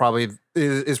about is probably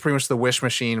is pretty much the wish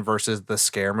machine versus the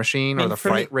scare machine or the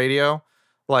fright radio.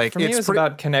 Like For me, it was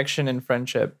about connection and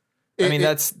friendship. I mean,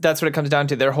 that's what it comes down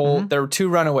to. There were two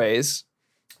runaways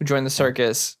who join the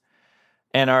circus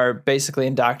and are basically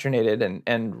indoctrinated,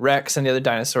 and Rex and the other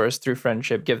dinosaurs, through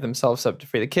friendship, give themselves up to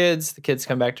free the kids. The kids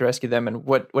come back to rescue them, and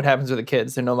what happens with the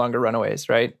kids? They're no longer runaways,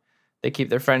 right? They keep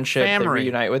their friendship. They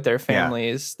reunite with their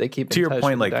families. They keep in touch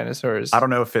with the dinosaurs. I don't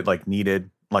know if it like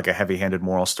needed like a heavy-handed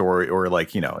moral story or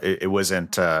like, you know, it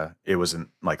wasn't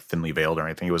like thinly veiled or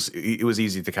anything. It was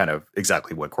easy to kind of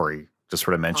exactly what Corey just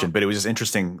sort of mentioned, but it was just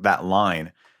interesting that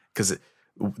line, because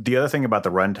the other thing about the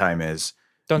runtime is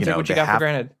don't take what you got for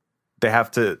granted. They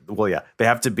have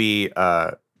to be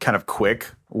kind of quick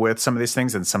with some of these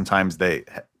things, and sometimes they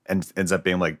ends up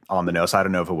being like on the nose. I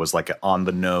don't know if it was like an on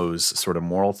the nose sort of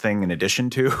moral thing in addition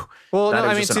to. Well, no,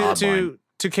 I mean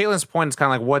to Caitlin's point, it's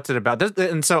kind of like what's it about?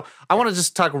 And so I want to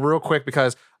just talk real quick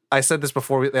because I said this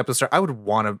before the episode started. I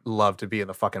would love to be in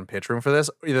the fucking pitch room for this.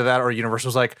 Either that or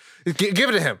Universal's like, give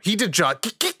it to him. He did John.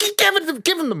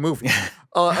 Give him the movie.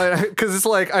 Because it's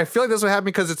like, I feel like that's what happened,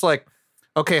 because it's like,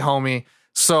 okay, homie,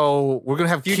 so we're going to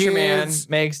have Future Man kids.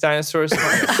 makes dinosaurs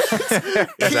smart.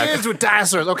 Kids with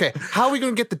dinosaurs. Okay, how are we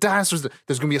going to get the dinosaurs?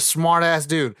 There's going to be a smart ass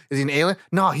dude. Is he an alien?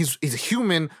 No, he's a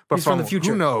human, but He's from the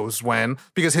future. Who knows when?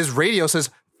 Because his radio says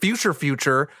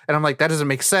future, and I'm like, that doesn't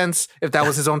make sense if that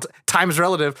was his own time's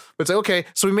relative. But it's like, okay,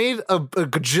 so we made a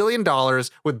gajillion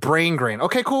dollars with brain grain.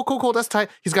 Okay, cool. That's tight.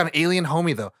 He's got an alien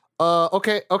homie though.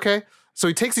 Okay. So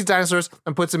he takes these dinosaurs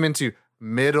and puts them into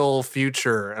middle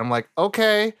future. And I'm like,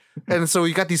 okay. And so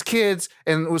you got these kids,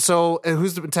 and who's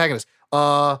the antagonist?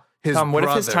 His Tom, what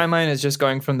brother. if his timeline is just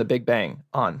going from the Big Bang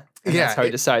on? And that's how he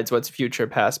decides what's future,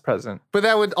 past, present. But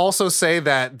that would also say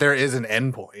that there is an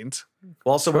endpoint.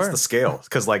 Well, also, what's the scale?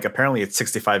 Because like apparently it's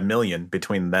 65 million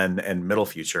between then and middle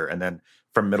future, and then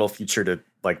from middle future to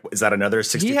like, is that another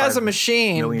 65? He has a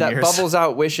machine that years? bubbles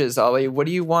out wishes, Ollie. What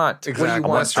do you want? Exactly. What do you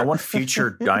want? I want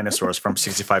future dinosaurs from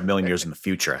 65 million years in the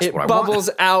future. That's It what I bubbles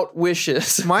want. out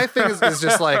wishes. My thing is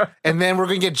just like, and then we're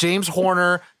gonna get James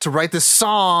Horner to write this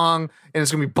song, and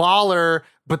it's gonna be baller.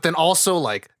 But then also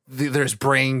like there's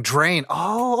brain drain.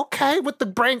 Oh, okay, with the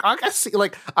brain, I guess.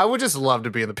 Like, I would just love to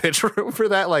be in the pitch room for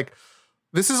that. Like,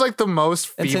 this is like the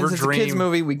most And fever since it's dream a kids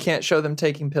movie, we can't show them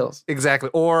taking pills. Exactly,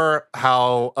 or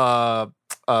how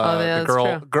yeah,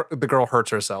 the girl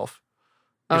hurts herself.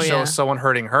 Oh, It yeah. shows someone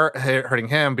hurting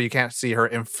him, but you can't see her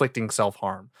inflicting self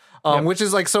harm. Yep. Which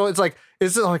is like, so it's like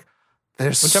there's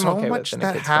Which I'm so okay with much in a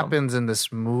that kid's film. happens in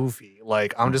this movie.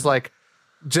 Like, I'm just like,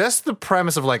 just the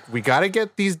premise of like, we got to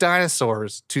get these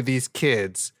dinosaurs to these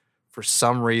kids for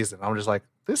some reason. I'm just like,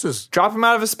 this is Drop them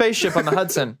out of a spaceship on the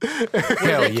Hudson.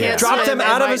 hell They yeah. can't Drop swim, them they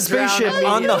out of might a spaceship drown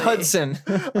on the immediately. Hudson.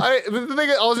 The thing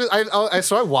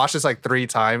is, I watched this like 3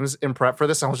 times in prep for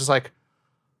this, and I was just like,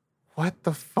 what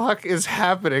the fuck is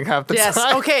happening half the Yes.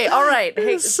 time? Okay. All right.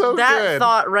 Hey, It's so that good.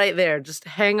 thought right there. Just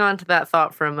hang on to that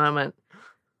thought for a moment.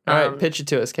 All right, pitch it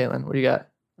to us, Caitlin. What do you got?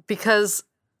 Because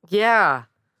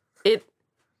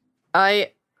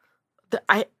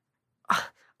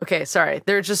okay, sorry.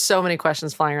 There are just so many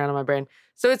questions flying around in my brain.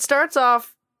 So it starts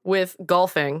off with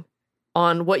golfing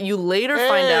on what you later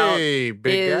find out Hey,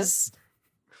 big is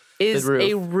Big roof.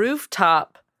 a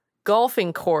rooftop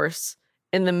golfing course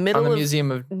in the middle On the of Museum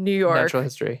of New York, Natural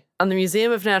History. on the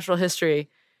Museum of Natural History.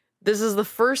 This is the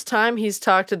first time he's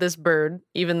talked to this bird,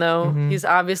 even though Mhm. he's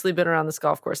obviously been around this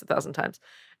golf course 1,000 times.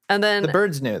 And then The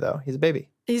bird's new though. He's a baby.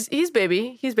 he's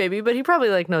baby, but he probably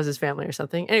like knows his family or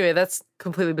something. Anyway, that's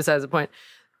completely besides the point.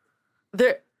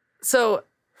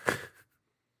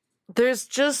 There's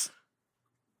just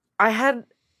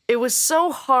it was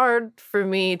so hard for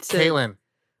me to Caitlin,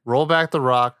 roll back the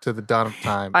rock to the dawn of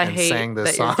time I and hate sang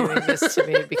this that song. you're doing this to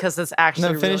me because it's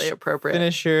actually really appropriate.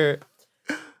 Finish your.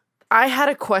 I had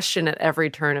a question at every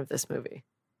turn of this movie.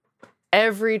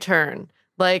 Every turn.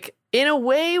 Like in a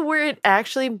way where it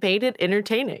actually made it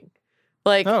entertaining.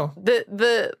 Like Oh.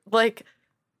 the like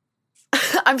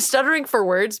I'm stuttering for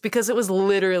words because it was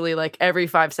literally like every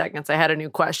 5 seconds I had a new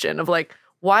question of like,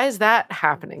 why is that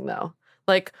happening though?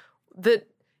 Like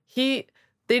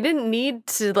they didn't need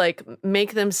to like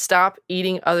make them stop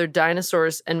eating other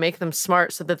dinosaurs and make them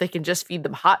smart so that they can just feed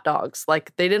them hot dogs.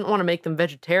 Like they didn't want to make them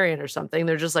vegetarian or something.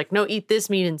 They're just like, no, eat this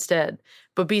meat instead,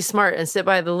 but be smart and sit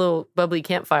by the little bubbly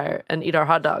campfire and eat our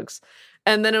hot dogs.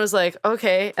 And then it was like,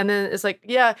 okay. And then it's like,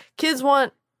 yeah, kids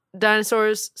want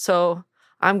dinosaurs. So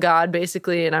I'm God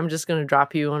basically. And I'm just going to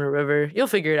drop you on a river. You'll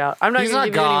figure it out. I'm not He's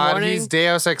going to not give you any God. warning. He's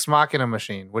Deus Ex Machina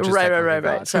machine, which is Right. technically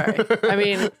God. Sorry. I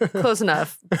mean, close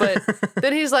enough. But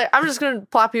then he's like, I'm just going to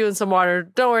plop you in some water.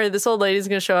 Don't worry. This old lady's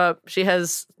going to show up. She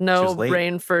has She no was late.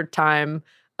 brain for time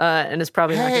and is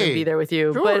probably not going to Hey, be there with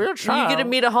you. you're But a you child. get to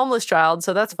meet a homeless child,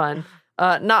 so that's fun.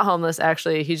 Not homeless,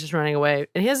 actually. He's just running away.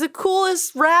 And he has the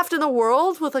coolest raft in the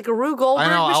world with like a Rube Goldberg I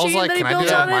know. I was machine like, that he can I do built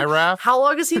that on with my it. raft? How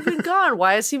long has he been gone?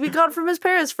 Why has he been gone from his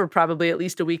parents for probably at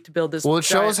least a week to build this Well, it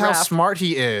shows giant how raft? smart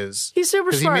he is. He's super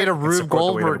Because he smart. made a Support Rube the weight of a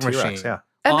Goldberg T-Rex, machine yeah.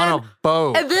 And on then- a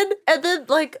boat. And then,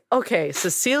 like, okay,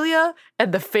 Cecilia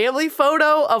and the family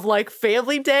photo of like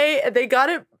Family Day, and they got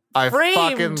it I framed.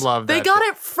 fucking love that They got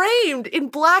shit. it framed in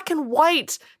black and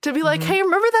white to be like, hey,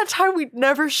 remember that time we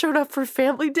never showed up for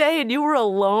Family Day and you were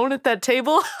alone at that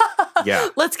table? Yeah.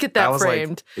 Let's get that was framed.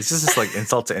 like, it's just this like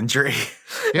insult to injury.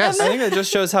 Yes. I think that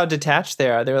just shows how detached they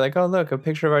are. They were like, "Oh, look, a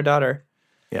picture of our daughter."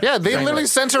 Yeah, they exactly. literally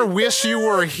sent her "Wish you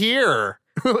were here"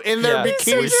 in their Yeah.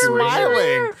 bikini, Wish you were smiling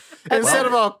here. instead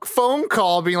of a phone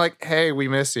call being like, "Hey, we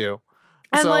miss you."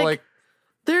 And So like,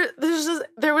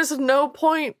 there was no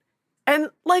point. And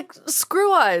like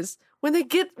Screw Eyes, when they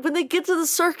get to the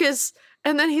circus,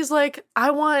 and then he's like,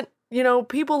 I want,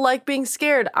 people like being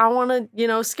scared. I want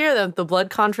to, scare them. The blood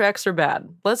contracts are bad.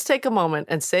 Let's take a moment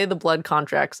and say the blood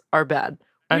contracts are bad.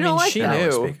 We I don't mean, like she that.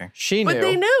 knew. Speaking. She knew. But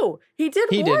they knew. He did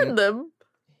He warn didn't. them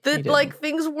He that didn't. like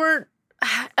things weren't,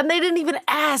 and they didn't even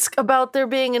ask about there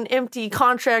being an empty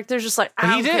contract. They're just like,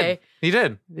 But he okay. did. He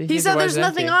did. He said there's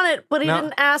nothing on it, but he No.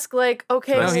 didn't ask like,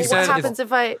 okay, No, well, he what said happens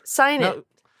if I sign it?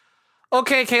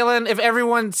 Okay, Kaylin, if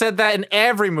everyone said that in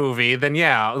every movie, then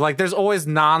yeah, like there's always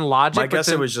non-logic. My but guess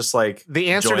then it was just like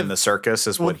the answer to join the circus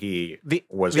is what he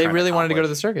was. They trying really wanted to go to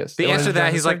the accomplish. circus. the They answer to wanted that.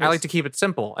 join He's the like, I like circus. to keep it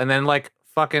simple, and then like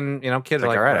fucking, kids are Like,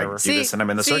 like, all right, whatever. I do this and I'm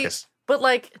in the circus. But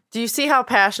like, do you see how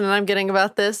passionate I'm getting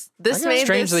about this? This made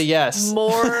Strangely, this yes.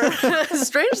 more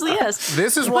strangely, yes.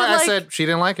 This is But, why I like, said she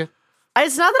didn't like it.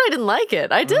 It's not that I didn't like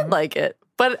it. I did Mm-hmm. like it,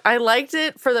 but I liked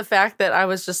it for the fact that I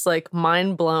was just like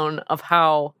mind blown of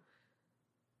how,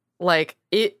 like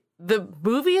the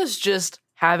movie is just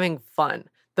having fun.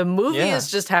 The movie Yeah.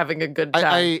 is just having a good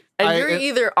time. I You're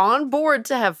either on board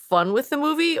to have fun with the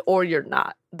movie or you're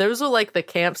not. Those are like the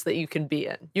camps that you can be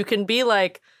in. You can be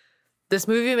like, this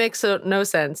movie makes no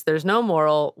sense. There's no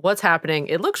moral. What's happening?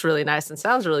 It looks really nice and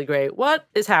sounds really great. What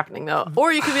is happening though?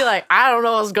 Or you can be like, I don't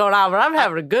know what's going on, but I'm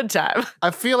having a good time.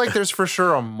 I feel like there's for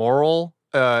sure a moral.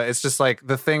 It's just like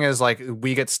the thing is like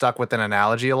we get stuck with an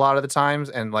analogy a lot of the times,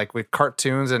 and like with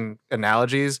cartoons and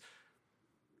analogies,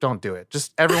 don't do it.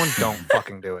 Just everyone don't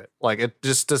fucking do it. Like it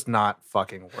just does not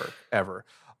fucking work ever.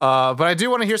 But I do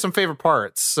want to hear some favorite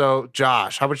parts. So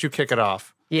Josh, how about you kick it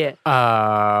off? Yeah.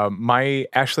 My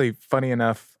actually, funny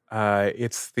enough,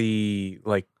 it's the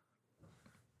like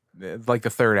the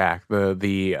third act,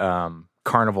 the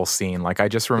carnival scene. Like I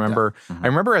just remember, I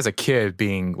remember as a kid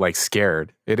being like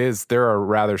scared. There are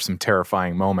rather some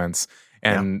terrifying moments,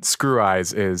 and Screw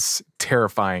Eyes is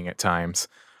terrifying at times.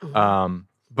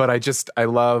 But I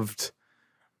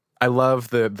I love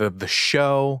the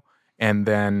show, and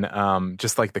then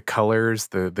just like the colors,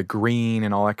 the green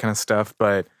and all that kind of stuff.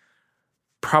 But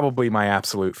probably my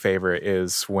absolute favorite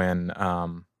is when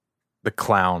the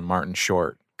clown Martin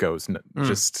Short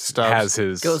has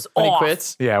his Goes When he off.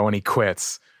 quits. yeah, when he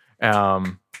quits. See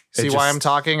why I'm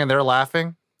talking and they're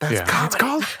laughing? It's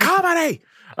called comedy.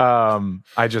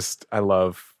 I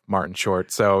love Martin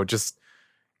Short. So just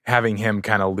having him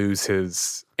kind of lose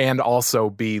his, and also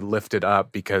be lifted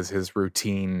up because his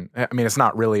routine, I mean, it's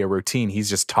not really a routine. He's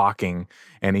just talking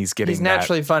and he's getting He's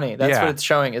naturally funny. That's Yeah. what it's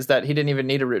showing, is that he didn't even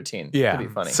need a routine yeah. to be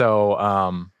funny. So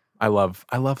I love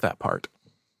that part.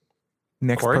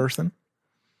 Next Corey? person.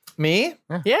 Me?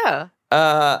 Yeah.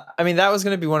 I mean, that was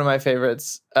going to be one of my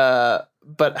favorites.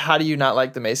 But how do you not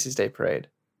like the Macy's Day Parade?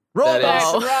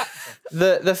 That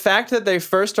is- the fact that they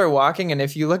first are walking, and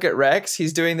if you look at Rex,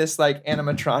 he's doing this like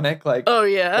animatronic like Oh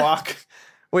yeah. walk,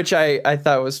 which I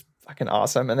thought was fucking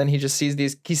awesome. And then he just sees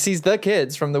the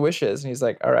kids from the Wishes, and he's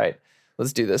like, all right,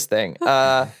 let's do this thing.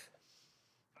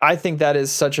 I think that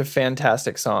is such a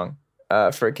fantastic song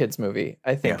for a kids movie.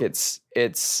 I think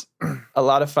it's a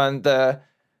lot of fun.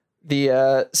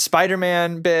 The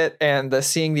Spider-Man bit and the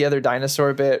seeing the other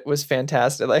dinosaur bit was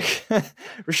fantastic. Like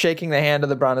we're shaking the hand of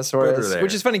the Brontosaurus, there.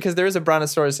 which is funny because there is a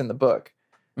Brontosaurus in the book,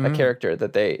 a character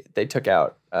that they took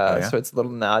out. So it's a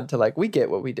little nod to like, we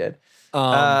get what we did.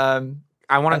 I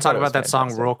want I to thought talk it was about that song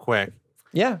fantastic. real quick.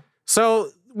 Yeah. So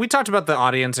we talked about the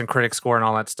audience and critic score and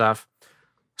all that stuff.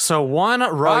 So one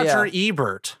Roger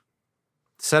Ebert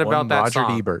said about that Roger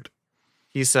song. Ebert.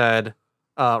 He said,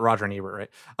 Roger and Ebert,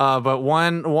 right? But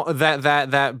one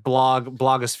that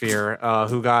blogosphere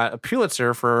who got a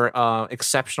Pulitzer for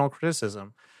exceptional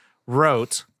criticism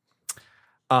wrote,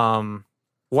 "Wow,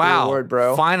 award,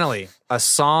 bro. finally a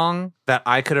song that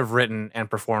I could have written and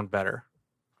performed better."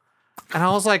 And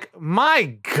I was like,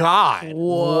 "My God,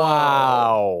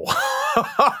 Wow.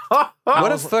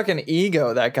 What a fucking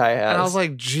ego that guy has. And I was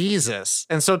like, Jesus.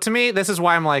 And so to me, this is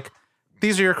why I'm like,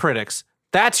 these are your critics.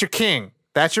 That's your king.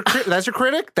 That's your that's your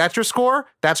critic. That's your score.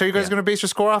 That's how you guys are going to base your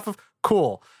score off of.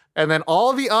 Cool. And then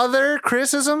all the other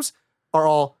criticisms are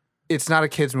all, it's not a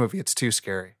kid's movie. It's too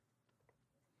scary.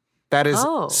 That is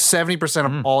Oh. 70%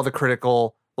 of all the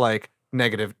critical like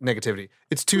negativity.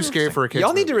 It's too scary for a kid's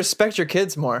Y'all need to movie. respect your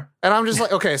kids more. And I'm just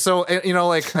like, okay, so you know,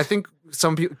 like I think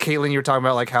some people, Caitlin, you were talking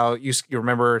about like how you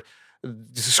remember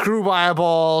Screw by a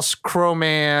Ball,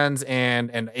 Crowmans,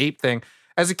 and Ape Thing.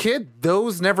 As a kid,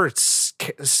 those never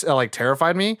like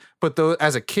terrified me, but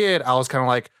as a kid, I was kind of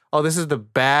like, oh, this is the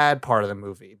bad part of the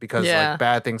movie because Yeah. like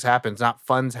bad things happen, not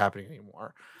fun's happening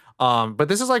anymore. But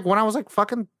this is like when I was like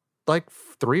fucking like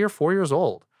 3 or 4 years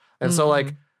old, and so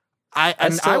like I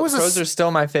was Crows are still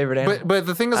my favorite animal. but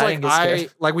the thing is, I like didn't get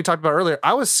scared. like we talked about earlier,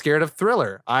 I was scared of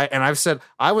Thriller. I've said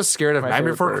I was scared of My Nightmare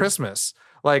favorite Before bird. Christmas.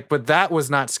 Like, but that was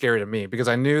not scary to me because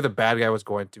I knew the bad guy was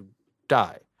going to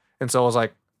die, and so I was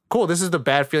like, cool, this is the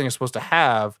bad feeling you're supposed to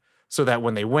have, so that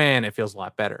when they win, it feels a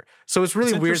lot better. So it's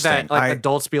really It's weird that interesting. like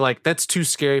adults be like, that's too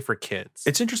scary for kids.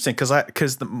 It's interesting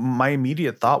because my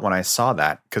immediate thought when I saw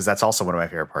that, because that's also one of my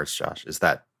favorite parts, Josh, is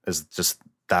just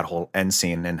that whole end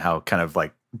scene and how kind of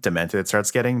like demented it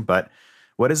starts getting. But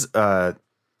what is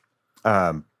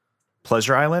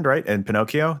Pleasure Island, right? And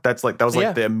Pinocchio? That was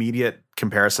Yeah. the immediate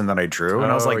comparison that I drew.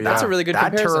 And I was Oh, like, yeah. That's a really good that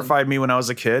comparison. terrified me when I was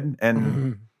a kid.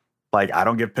 And like I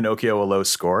don't give Pinocchio a low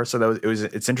score. So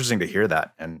it's interesting to hear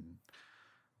that and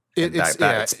It's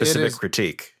that specific it is,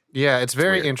 critique. yeah, it's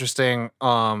very weird. interesting.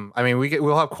 I mean,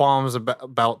 we'll have qualms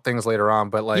about things later on,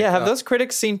 but like, yeah, have those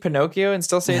critics seen Pinocchio and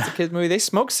still say it's a kids movie? They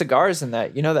smoke cigars in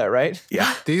that. You know that, right?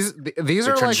 Yeah. these They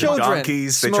are turn like to Children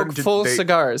donkeys. They smoke turn to full they-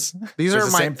 cigars. these It's are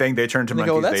the my same thing. They turn to They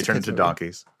go, monkeys. "That's They a turn kid's to movie."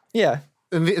 donkeys. Yeah.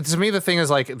 to me, the thing is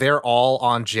like they're all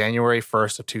on January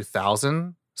 1st of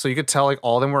 2000, so you could tell like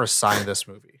all of them were assigned this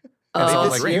movie. And so, Oh,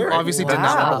 like, this you year? obviously did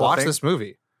not want Wow. to watch Thing. this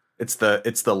movie. It's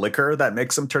the liquor that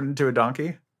makes them turn into a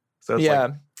donkey. So it's Yeah.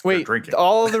 like Wait, drinking.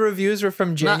 all of the reviews were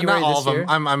from January Not all this of them. year?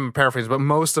 I'm paraphrasing, but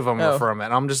most of them were Oh. from it.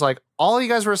 And I'm just like, all you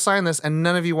guys were assigned this, and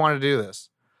none of you want to do this.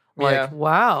 Like, Yeah.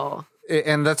 Wow.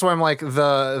 and that's why I'm like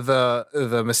the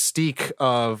mystique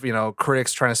of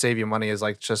critics trying to save you money is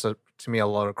like just to me a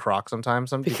load of crock sometimes.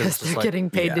 Because Because it's just they're like, getting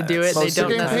paid to yeah, do it. it's They mostly don't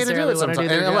getting paid to do necessarily it want to do sometimes.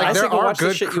 their And, like, job. I there say go are watch the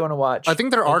good shit you want to watch. I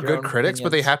think there are Make your good own critics, but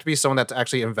they opinions. have to be someone that's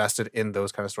actually invested in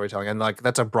those kind of storytelling. And like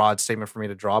that's a broad statement for me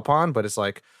to draw upon, but it's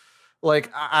like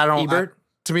I don't. Ebert?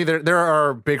 To me, there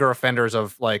are bigger offenders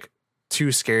of like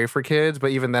too scary for kids,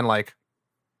 but even then, like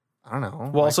I don't know. Well,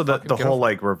 like, also the fucking get whole off-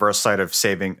 like reverse side of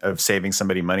saving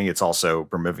somebody money. It's also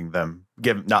removing them,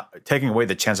 not taking away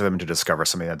the chance of them to discover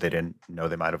something that they didn't know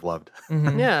they might have loved.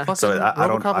 Mhm. Yeah. Fucking So I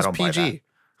don't RoboCop is buy PG.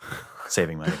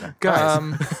 Saving money. Then. Guys,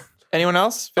 Um, Anyone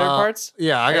else? Favorite parts?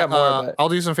 Yeah, I got more, but- I'll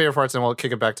do some favorite parts and we'll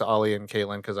kick it back to Ollie and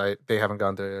Caitlin because they haven't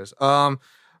gone through theirs.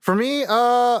 For me,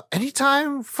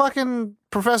 anytime fucking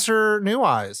Professor New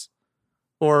Eyes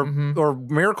or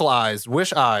Miracle Eyes,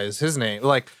 Wish Eyes, his name,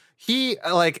 like he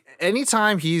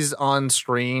anytime he's on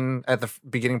screen at the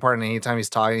beginning part and anytime he's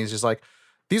talking, he's just like,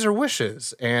 these are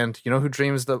wishes, and you know who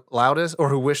dreams the loudest or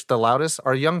who wish the loudest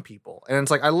are young people, and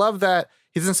it's like I love that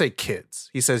he doesn't say kids,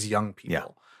 he says young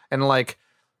people, and like.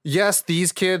 Yes,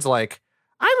 these kids, like,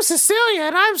 I'm Cecilia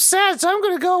and I'm sad, so I'm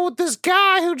going to go with this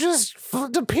guy who just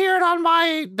appeared on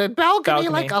the balcony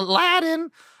like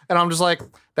Aladdin. And I'm just like,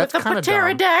 that's kind of dumb.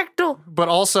 Pterodactyl. But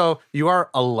also, you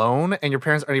are alone and your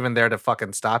parents aren't even there to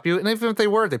fucking stop you. And even if they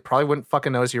were, they probably wouldn't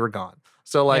fucking notice you were gone.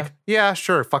 So, like, yeah,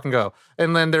 sure, fucking go.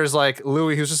 And then there's, like,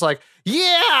 Louis who's just like,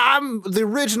 yeah, I'm the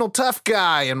original tough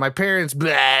guy and my parents,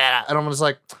 blah. And I'm just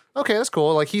like, okay, that's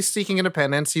cool. Like, he's seeking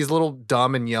independence. He's a little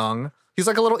dumb and young. He's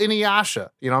like a little Inuyasha,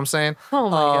 you know what I'm saying? Oh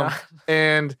my God.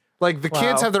 And like the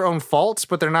kids have their own faults,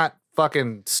 but they're not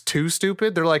fucking too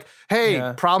stupid. They're like,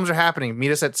 hey, problems are happening.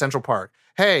 Meet us at Central Park.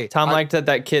 Hey, Tom liked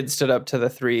that kid stood up to the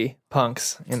 3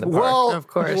 punks in the park. Well, of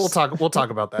course. We'll talk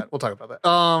about that. We'll talk about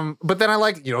that. But then I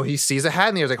like, you know, he sees a hat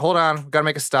and he was like, hold on, gotta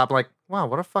make a stop. I'm like, wow,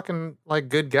 what a fucking like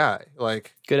good guy.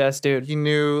 Like good ass dude. He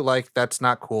knew like that's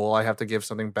not cool. I have to give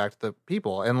something back to the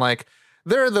people. And like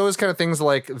there are those kind of things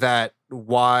like that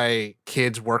why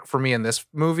kids work for me in this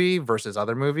movie versus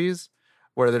other movies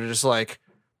where they're just like,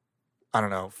 I don't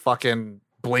know, fucking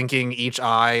blinking each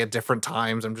eye at different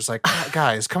times. I'm just like,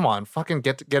 guys, come on, fucking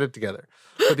get it together.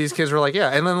 But these kids were like, yeah.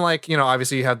 And then like, you know,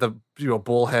 obviously you have the, you know,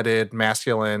 bullheaded,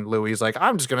 masculine Louis like,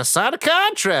 I'm just going to sign a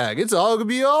contract. It's all going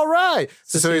to be all right.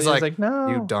 So he's like, no,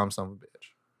 you dumb son of a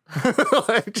bitch.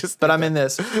 Like, but I'm in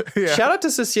this. Shout out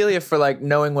to Cecilia for like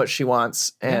knowing what she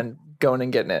wants and going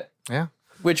and getting it. Yeah.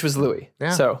 Which was Louis.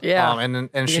 Yeah. So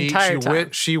and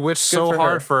she wished so for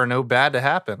hard her. for no bad to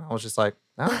happen. I was just like,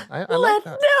 no, I Let like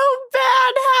that. no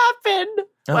bad happen.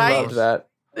 I loved that.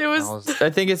 It was I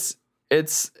think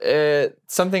it's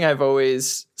something I've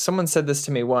always, someone said this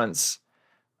to me once,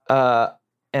 and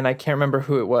I can't remember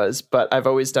who it was, but I've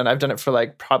done it for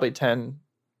like probably 10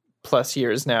 plus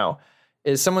years now,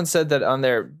 is someone said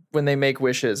that when they make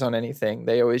wishes on anything,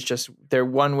 they always their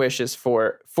one wish is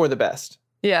for the best.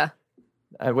 Yeah.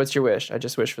 What's your wish? I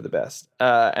just wish for the best.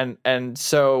 And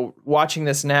so watching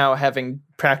this now, having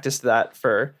practiced that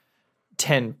for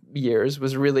 10 years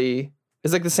was really,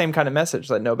 it's like the same kind of message,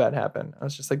 let no bad happen. I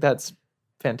was just like, that's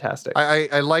fantastic.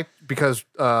 I like because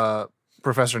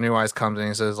Professor New Eyes comes in and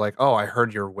he says like, oh, I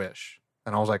heard your wish.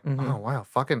 And I was like, oh, wow,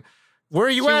 fucking, where are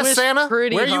you at, Santa? Where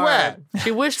are you at?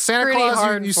 She wished Santa pretty Claus,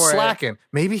 hard you for it. slacking.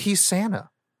 Maybe he's Santa.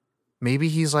 Maybe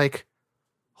he's like,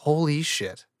 holy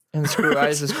shit. And Screw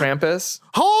Eyes is Krampus.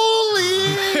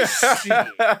 Holy shit.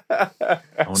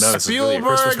 Oh no, this is really a Christmas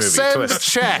Spielberg, movie. send Twist.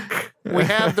 check. We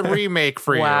have the remake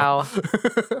for you. Wow.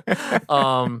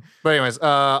 But anyways,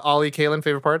 Ollie, Kaylin,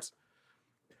 favorite parts?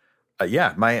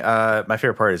 Yeah, my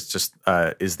favorite part is just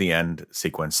is the end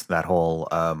sequence. That whole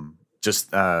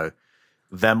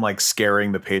them like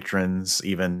scaring the patrons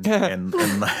even and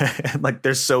like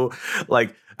they're so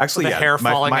like actually The hair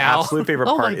falling my out. absolute favorite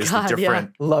Oh part my is God, the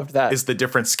different Loved that. is the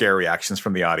different scare reactions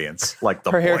from the audience, like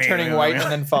the Her hair boing, turning white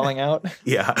and then falling out.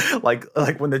 yeah, like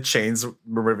when the chains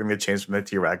removing the chains from the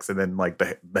T-Rex and then like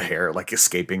the hair like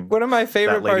escaping. One of my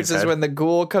favorite That lady's parts is head. when the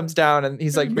ghoul comes down and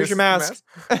he's like, here's your mask.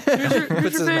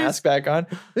 Puts his mask back on.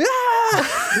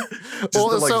 Just Well,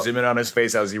 to like so- zoom in on his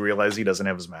face as he realizes he doesn't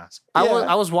have his mask.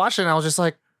 I was watching and I was just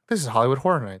like, this is Hollywood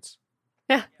Horror Nights.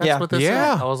 Yeah. That's Yeah. what this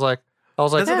Yeah. is. I was like,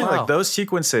 That's the thing, wow. like those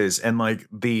sequences and like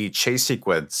the chase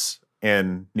sequence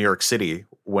in New York City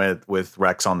with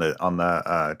Rex on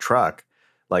the truck,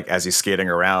 like as he's skating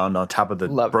around on top of the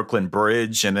Love it. Brooklyn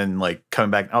Bridge and then like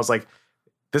coming back. I was like,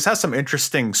 this has some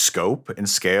interesting scope and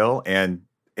scale and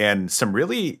some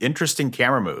really interesting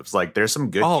camera moves. Like there's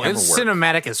some good camera it's work.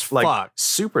 cinematic as Like fuck.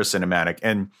 super cinematic.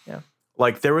 And Yeah.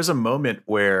 like there was a moment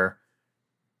where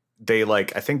they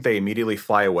like I think they immediately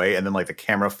fly away and then like the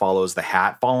camera follows the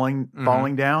hat falling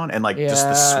down and like just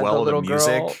the Yeah, swell the of the little music.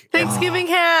 girl. Thanksgiving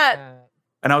hat.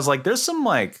 And I was like, there's some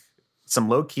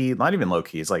low key, not even low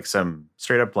key, it's like some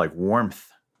straight up like warmth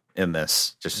in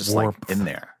this. Just like Warmth. in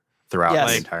there throughout Yes.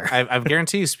 the Like, entire I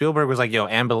guarantee you Spielberg was like, yo,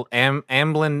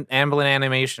 Amblin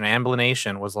animation,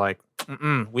 Amblination was like,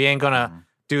 we ain't gonna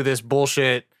do this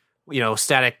bullshit, you know,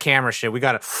 static camera shit. We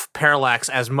gotta parallax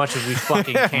as much as we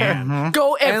fucking can.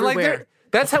 Go And like everywhere.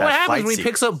 that's how That what happens fight when he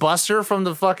picks up Buster from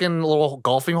the fucking little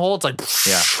golfing hole. It's like,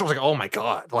 Yeah. I was like, oh my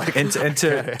god, like, and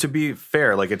to be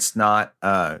fair, like it's not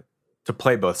to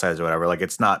play both sides or whatever. Like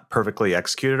it's not perfectly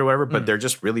executed or whatever, but they're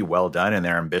just really well done and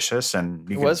they're ambitious.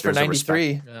 And It was for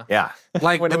 93 Yeah.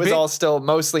 Like when the it was big- all still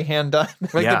mostly hand done.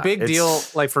 Like Yeah, the big it's- deal,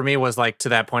 like for me, was like to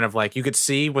that point of like you could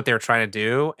see what they were trying to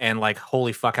do, and like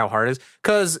holy fuck, how hard it is.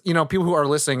 Because people who are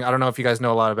listening, I don't know if you guys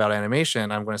know a lot about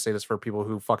animation. I'm going to say this for people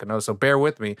who fucking know, so bear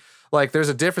with me. Like there's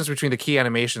a difference between the key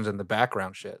animations and the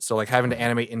background shit. So like having to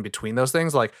animate in between those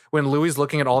things, like when Louie's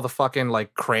looking at all the fucking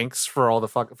like cranks for all the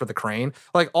for the crane,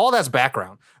 like all that's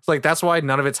background. So like that's why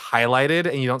none of it's highlighted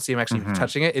and you don't see him actually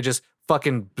touching it. It just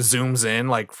fucking zooms in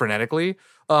like frenetically.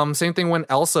 Same thing when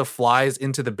Elsa flies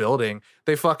into the building.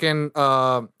 They fucking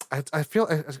I feel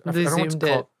I They don't know what zoomed it's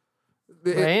called.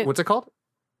 right? What's it called?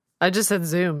 I just said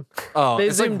zoom. Oh, They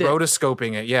it's like zoomed it.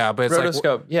 rotoscoping it. Yeah, but it's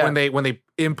Rotoscope, like yeah. when they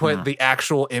input the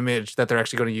actual image that they're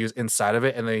actually going to use inside of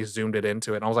it, and they zoomed it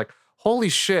into it. And I was like, holy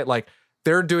shit! Like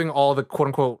they're doing all the quote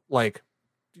unquote like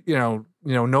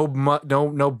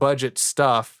no budget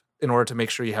stuff in order to make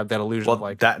sure you have that illusion Well, of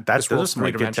like that's this those are world's some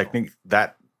really good three-dimensional.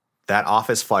 technique. That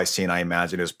office fly scene, I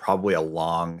imagine, is probably a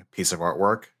long piece of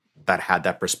artwork that had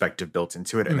that perspective built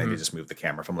into it, and then you just moved the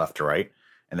camera from left to right,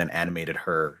 and then animated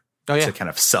her Oh, yeah. to kind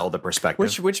of sell the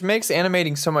perspective. Which makes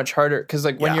animating so much harder because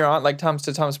like when Yeah. you're on like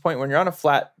Tom's point, when you're on a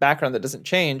flat background that doesn't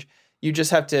change, you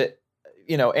just have to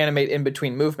animate in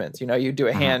between movements. You do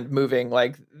a hand moving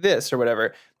like this or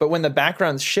whatever. But when the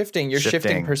background's shifting, you're shifting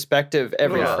Shifting. perspective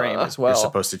every Yeah. frame as You're well.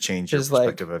 supposed to change your Is like-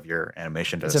 perspective of your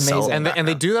animation to It's sell amazing. the And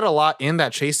they background. do that a lot in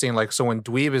that chase scene. Like so when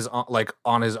Dweeb is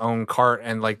on his own cart,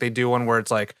 and like they do one where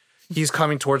it's like he's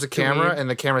coming towards the camera Dweeb. and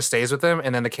the camera stays with him,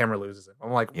 and then the camera loses him.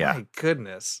 I'm like, Yeah. my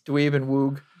goodness. Dweeb and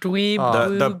Woog.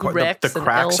 Dweeb, the Woog, Rex, the and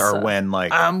cracks are Elsa. when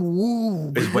like I'm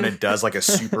Woog. is when it does like a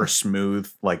super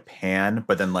smooth like pan,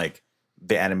 but then like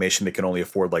the animation they can only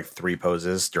afford like 3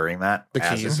 poses during that The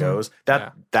as keys. it goes.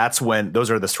 That's when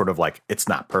those are the sort of like it's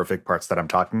not perfect parts that I'm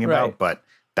talking about, Right. but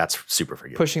that's super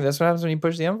forgivable. Pushing this. What happens when you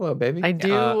push the envelope, baby? I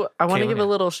do. I want to Caitlin, give yeah. a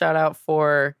little shout out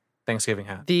for Thanksgiving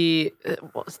hat. the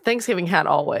Thanksgiving hat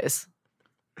always.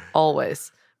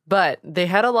 But they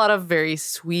had a lot of very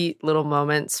sweet little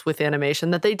moments with animation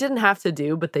that they didn't have to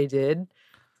do, but they did.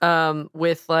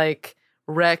 With like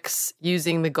Rex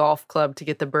using the golf club to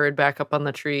get the bird back up on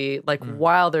the tree, like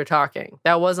while they're talking.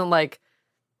 That wasn't like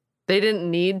they didn't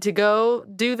need to go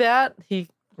do that.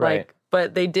 Right.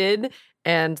 But they did.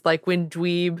 And like when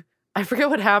Dweeb, I forget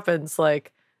what happens.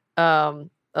 Like,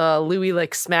 Louis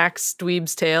like smacks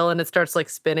Dweeb's tail and it starts like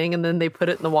spinning, and then they put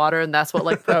it in the water, and that's what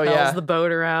like propels yeah. the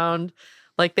boat around.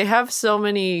 Like they have so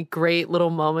many great little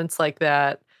moments like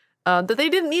that that they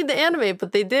didn't need to animate,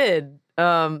 but they did.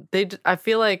 I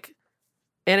feel like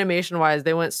animation wise,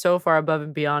 they went so far above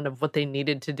and beyond of what they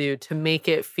needed to do to make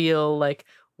it feel like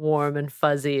warm and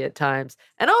fuzzy at times.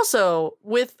 And also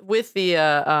with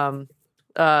the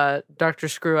Dr.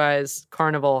 Screw Eyes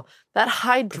Carnival, that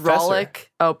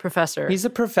hydraulic professor. He's a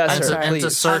professor. I'm sorry. Please.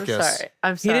 It's a circus.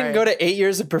 I'm He sorry. didn't go to 8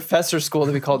 years of professor school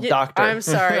to be called Yeah, doctor. I'm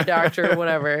sorry, doctor,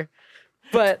 whatever.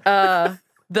 But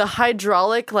the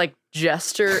hydraulic like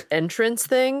gesture entrance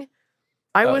thing,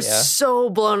 I was yeah. so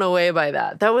blown away by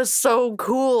that. That was so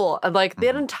cool. And like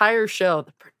that entire show,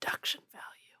 the production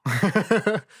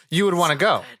value. You would want to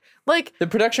go. Like The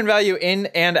production value in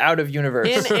and out of universe.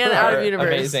 In and out of are universe.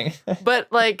 Amazing. but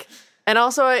like and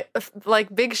also I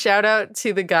like big shout out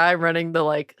to the guy running the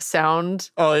like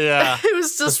sound. Oh yeah. It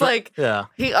was just like Yeah.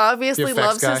 he obviously The effects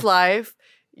loves his guy. life.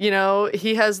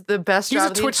 He has the best He's job a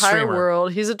in the Twitch entire streamer.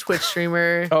 world. He's a Twitch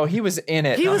streamer. Oh, he was in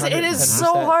it. He was in it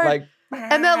so 110%. hard. Like,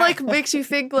 And that like makes you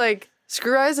think like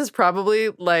Screw Eyes is probably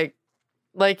like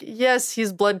yes,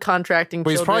 he's blood contracting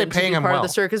But he's children probably paying to be him part of well. the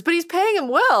circus, but he's paying him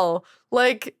well.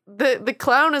 Like the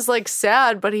clown is like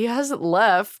sad, but he hasn't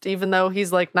left, even though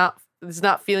he's like he's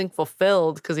not feeling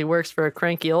fulfilled because he works for a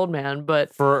cranky old man.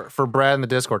 But For Brad in the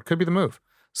Discord, could be the move.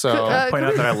 So Point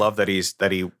out that I love that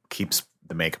he keeps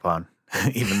the makeup on,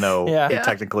 even though Yeah. he Yeah.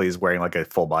 technically is wearing like a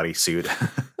full body suit.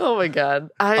 oh my god,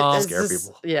 it's Scare just-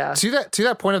 people. Yeah, to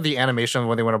that point of the animation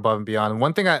when they went above and beyond,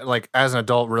 one thing I like as an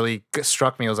adult really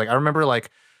struck me was like I remember like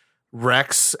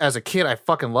Rex as a kid, I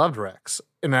fucking loved Rex.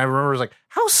 And I remember it was like,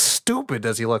 how stupid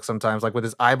does he look sometimes? Like with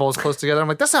his eyeballs close together. I'm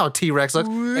like, that's not how T-Rex looks.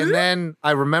 And then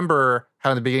I remember how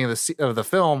in the beginning of the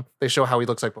film, they show how he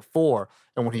looks like before.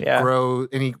 And when he Yeah. grows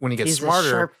and when he gets he's a smarter,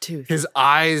 sharp tooth. his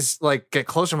eyes like get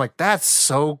closer. I'm like, that's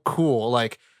so cool.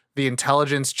 Like the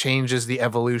intelligence changes the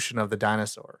evolution of the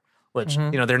dinosaur, which,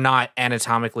 they're not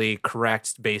anatomically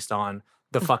correct based on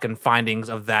the fucking findings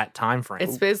of that time frame.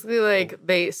 It's basically like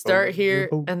they start here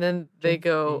and then they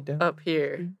go up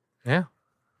here. Yeah.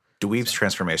 Dweeb's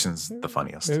transformation's the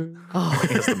funniest. Oh,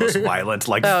 He has the most violent,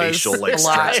 like That was facial, like a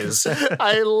lot. stretches.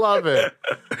 I love it.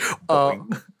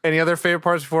 Any other favorite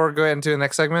parts before we go into the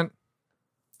next segment?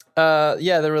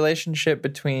 Yeah, the relationship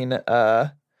between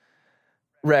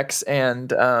Rex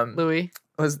and Louis.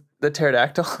 was the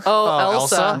pterodactyl. Oh,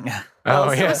 Elsa? Elsa. Oh,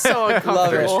 Elsa. yeah. So Very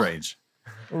uncomfortable. strange.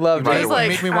 Loved Might it. He's like,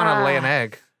 make me want to lay an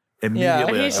egg.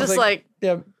 Immediately. And he's I was just like-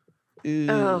 like, Yeah.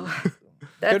 oh,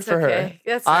 that's for her. okay.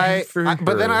 That's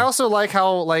But then I also like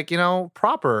how, like,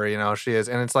 proper, she is.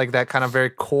 And it's like that kind of very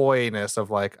coyness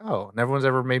of like, oh, no one's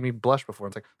ever made me blush before.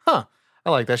 It's like, huh, I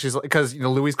like that. She's like, because,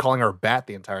 Louis calling her a bat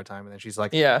the entire time. And then she's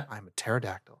like, Yeah. I'm a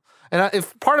pterodactyl. And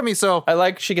if part of me, so I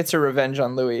like she gets her revenge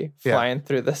on Louis Yeah. flying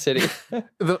through the city.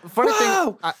 the funny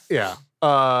Whoa!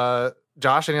 thing,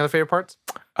 Josh, any other favorite parts?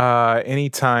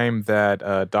 Anytime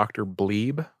that Dr.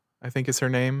 Bleeb, I think is her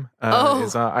name, Oh.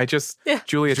 is I just Yeah.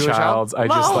 Julia Julia Childs. I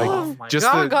just like Mom, just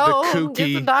gotta the go kooky,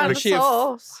 get the she-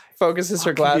 dinosaurs. Focuses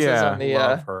her glasses Yeah. on the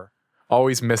Love her.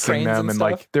 always missing Cranes them, and and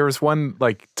stuff. like there was one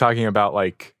like talking about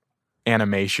like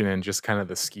animation and just kind of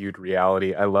the skewed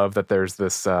reality. I love that there's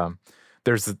this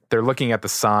they're looking at the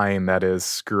sign that is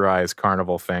Screw Eyes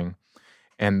Carnival thing,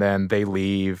 and then they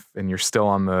leave and you're still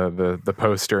on the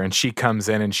poster, and she comes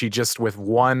in and she just with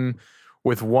one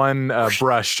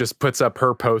brush just puts up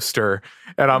her poster,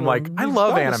 and I'm like, I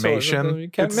love Dinosaurs, animation. you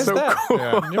can't It's miss so that. cool.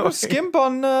 Yeah. Never skimp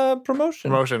on promotion.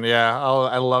 Promotion, yeah.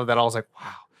 I love that. I was like,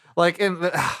 wow. Like,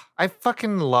 I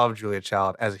fucking love Julia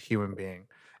Child as a human being.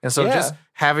 And so Yeah. just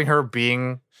having her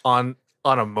being on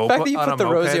a The moped. fact that you on put a the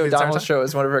moped Rosie entire O'Donnell time. show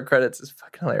as one of her credits is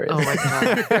fucking hilarious. Oh my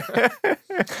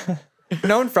god.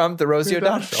 Known from the Rosie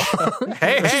O'Donnell show.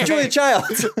 Hey, She's Julia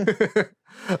Childs.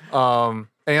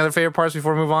 Any other favorite parts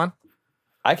before we move on?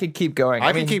 I could keep going.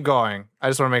 I can keep going. I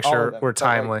just want to make all sure of them, we're but,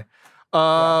 like, timely.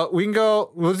 We can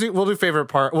go. We'll do favorite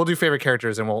part. We'll do favorite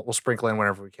characters, and we'll sprinkle in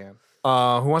whenever we can. Who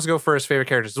wants to go first? Favorite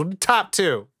characters. We'll do top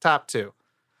two.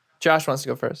 Josh wants to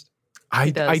go first. I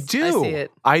does. I I do. see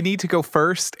it. I need to go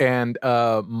first, and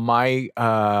I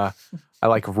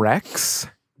like Rex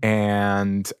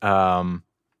and Dr.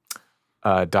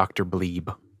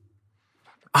 Bleeb.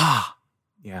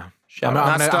 Yeah. Shout I'm, out.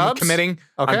 I'm, Not gonna- I'm Stubbs? committing.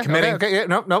 Okay. I'm committing. Okay. Yeah.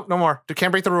 No more.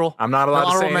 Can't break the rule. I'm not allowed No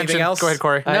to say honorable anything mention. else. Go ahead,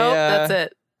 Corey. I, Nope, uh, that's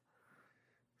it.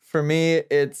 For me,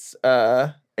 it's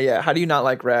how do you not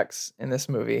like Rex in this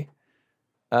movie?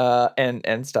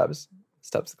 And Stubbs.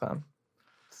 Stubbs the clown.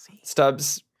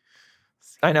 Stubbs.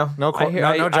 I know. No,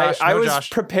 no, Josh. I No, was Josh.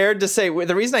 prepared to say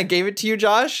the reason I gave it to you,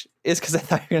 Josh, is because I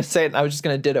thought you were gonna say it and I was just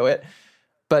gonna ditto it.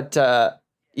 But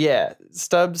yeah,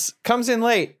 Stubbs comes in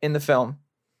late in the film,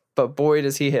 but boy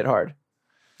does he hit hard.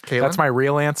 Caitlin? That's my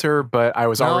real answer, but I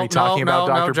was already talking about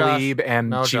Dr. Josh. Bleeb, and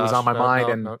No, she was Josh. on my No, mind,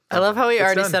 no, and no. I love how he It's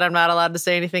already done. said I'm not allowed to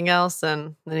say anything else,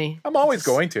 and then he. I'm always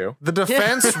going to. The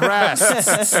defense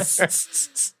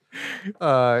rests.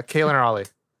 Caitlin or Ollie?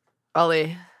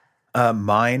 Ollie.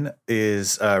 Mine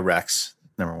is Rex,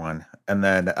 number one, and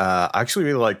then I actually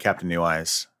really like Captain New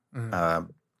Eyes.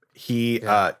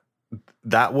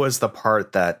 That was the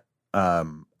part that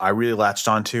I really latched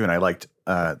onto, and I liked.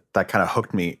 That kind of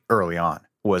hooked me early on.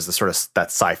 Was the sort of that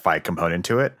sci-fi component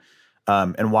to it,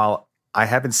 and while I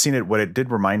haven't seen it, what it did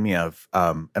remind me of,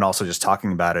 and also just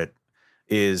talking about it,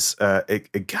 is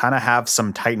it kind of have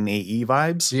some Titan AE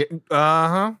vibes,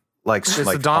 Yeah, like It's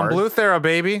like the Don hard. Bluth era,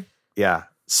 baby. Yeah.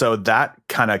 So that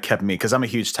kind of kept me, because I'm a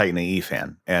huge Titan AE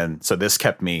fan, and so this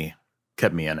kept me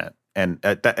in it.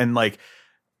 And like,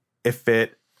 I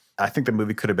think the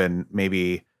movie could have been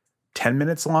maybe 10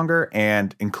 minutes longer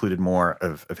and included more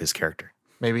of his character.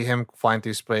 Maybe him flying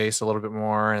through space a little bit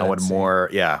more. And I want then more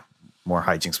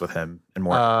hijinks with him and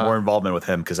more involvement with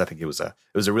him, because I think it was a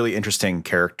really interesting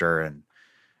character, and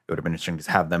it would have been interesting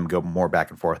to have them go more back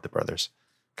and forth, the brothers.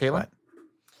 Caitlin?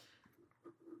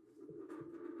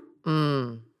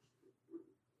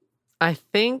 I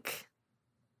think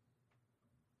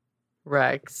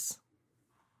Rex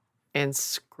and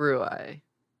Screw Eye.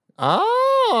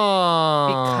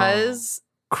 Oh. Because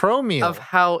Chromio. of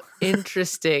how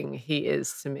interesting he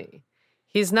is to me.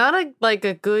 He's not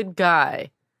a good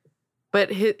guy,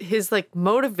 but his like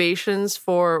motivations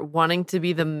for wanting to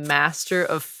be the master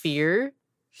of fear.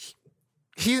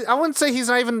 I wouldn't say he's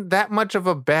not even that much of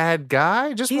a bad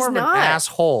guy, just He's more of not. an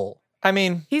asshole. I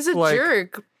mean, He's a Like,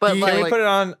 jerk, but he, can we like, put it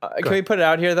on? Can we put it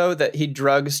out here though that he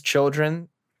drugs children?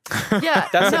 yeah,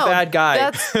 That's no, a bad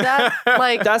guy.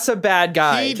 That's a bad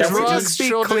guy. He Can we drugs just be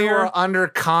children who clear? are under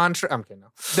contract. I'm kidding. No.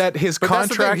 That his But that's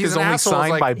the thing, contract he's is an only asshole. It's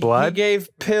signed like, by He blood. gave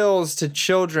pills to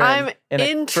children. I'm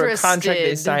for a contract they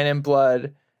interested. sign in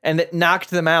blood, and it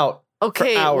knocked them out.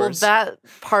 okay. Well, hours. that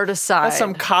part aside, That's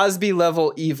some Cosby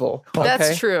level evil. Okay?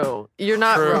 that's true. You're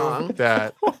not True wrong.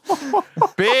 That.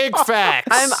 Big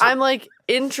facts. I'm like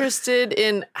interested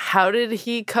in how did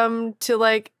he come to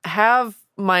like have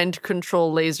mind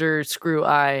control laser screw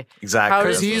eye? Exactly. How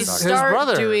That's did he what I'm his talking about. start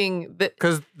brother. doing that?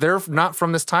 Because they're not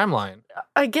from this timeline.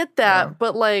 I get that, Yeah.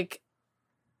 but like,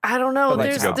 I don't know. But like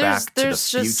to there's go there's back to the there's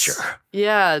just future.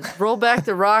 yeah. Roll back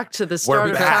the rock to the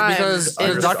start of back time Because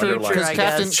in the Doctor- future, because I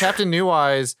Captain guess. Captain New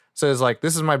Eyes says like,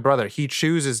 this is my brother. He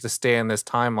chooses to stay in this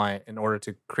timeline in order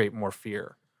to create more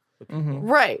fear.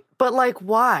 Right, but like,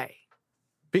 why?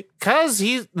 Because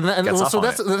he's and Gets off so on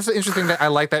that's the interesting that I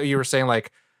like that you were saying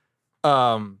like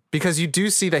because you do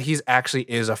see that he's actually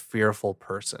is a fearful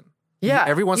person. Yeah,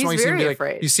 Every once in a while you he's see him be very like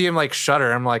afraid. you see him like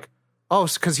shudder. I'm like, oh,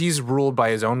 because he's ruled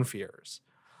by his own fears.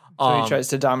 So he tries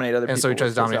to dominate other people. and so he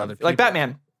tries to with his dominate own- other Like people.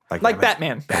 Batman. Like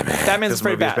Batman. Batman's This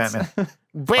afraid of movie is bats. Batman.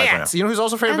 Bats. You know who's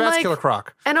also afraid of And, bats? like- Killer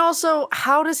Croc. And also,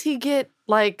 how does he get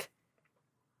like?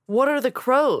 What are the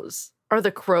crows? Are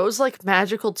the crows like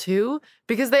magical too?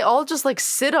 Because they all just like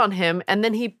sit on him and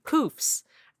then he poofs,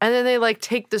 and then they like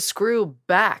take the screw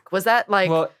back. Was that like?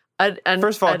 Well,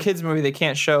 first of all, a a kids movie, they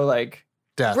can't show like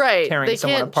Death. right? tearing They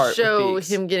someone can't apart with show beaks.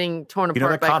 him getting torn You know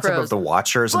the apart by concept crows. of the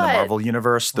Watchers in the But- Marvel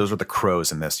universe? Those are the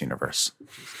crows in this universe.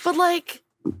 But like,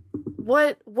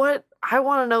 what? I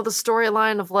want to know the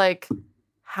storyline of like,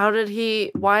 why did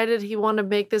he want to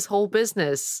make this whole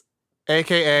business?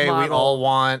 AKA, we Model. all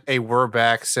want a We're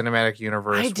Back cinematic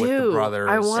universe I with the do. brothers.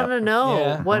 I want to know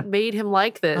Yeah. what made him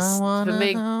like this I to wanna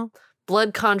make know.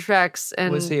 blood contracts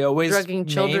and was he always drugging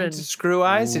children. named Screw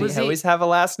Eyes? Did Was he he- always have a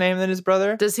last name than his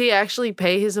brother? Does he actually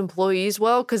pay his employees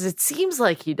well? Because it seems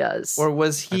like he does. Or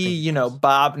was he, you know,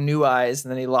 Bob New Eyes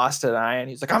and then he lost an eye and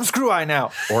he's like, I'm Screw Eye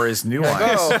now. Or is New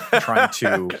Yeah, Eyes trying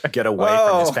to get away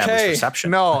from his family's okay.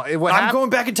 perception? No, what I'm hap- going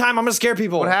back in time. I'm going to scare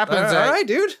people. What happens All that- right,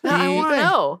 dude. I want to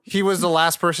know. he was the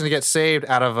last person to get saved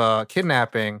out of a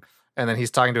kidnapping, and then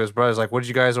he's talking to his brothers like, "What did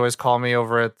you guys always call me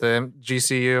over at the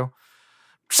GCU?"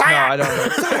 No, I don't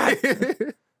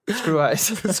know. Screw Eyes.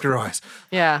 Screw Eyes.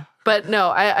 Yeah. But no,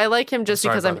 I like him just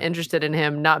Sorry, because I'm brother. interested in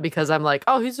him, not because I'm like,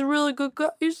 oh, he's a really good guy.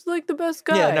 He's like the best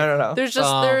guy. Yeah, no. There's just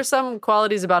there are some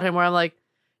qualities about him where I'm like,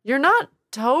 you're not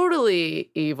totally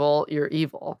evil. You're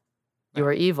evil.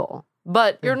 You're evil.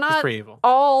 But you're He's not pretty evil.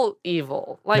 all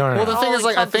evil. Like, No, no, no. Well, the thing is,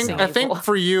 like, I all-encompassing think evil.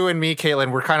 for you and me,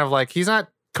 Caitlin, we're kind of like he's not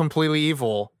completely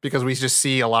evil because we just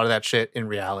see a lot of that shit in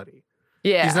reality.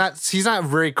 yeah. He's not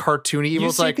very cartoony evil. You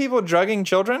It's see like people drugging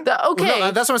children? Okay,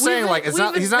 No, that's what I'm saying, We've- like, it's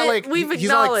not- we've he's not admit- like- we've he's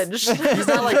not like- acknowledged. he's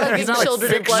not like- drugging he's not like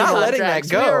children in blood fictional. Not letting that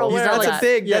contracts. We are go. aware not of like that.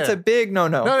 That's Yeah. a big no.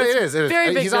 No, it is. It is.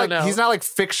 very big he's not. no-no. He's not like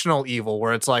fictional evil,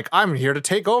 where it's like I'm here to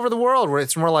take over the world. Where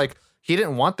it's more like he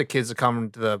didn't want the kids to come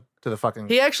to the fucking.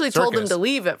 He actually told them circus. to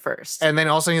leave at first. And then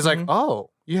all of a sudden he's like, Mhm. "Oh,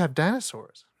 you have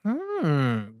dinosaurs."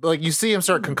 Like you see him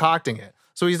start concocting it.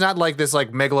 So he's not like this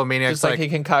like megalomaniac. Just like he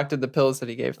concocted the pills that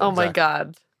he gave them. Oh my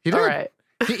God. He did. All right.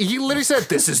 He literally said,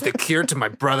 "This is the cure to my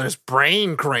brother's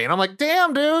brain drain." I'm like,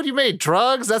 "Damn, dude, you made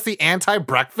drugs. That's the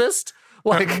anti-breakfast."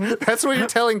 Like that's what you're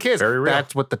telling kids. Very real.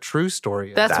 That's what the true story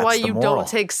is. That's why the you moral. don't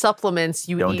take supplements.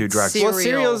 You Don't eat do drugs. cereal. Well,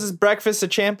 cereals is breakfast a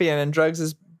champion and drugs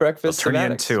is They'll breakfast turn you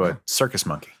fanatics. into a circus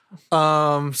monkey.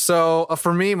 So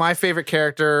for me, my favorite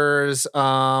characters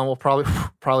will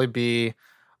probably be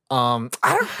I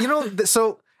don't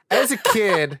so as a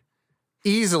kid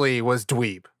easily was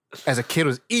dweeb. As a kid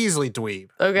was easily dweeb.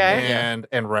 Okay.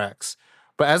 And Rex.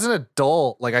 But as an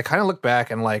adult, like I kind of look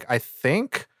back and like I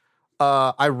think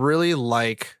I really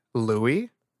like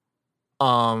Louis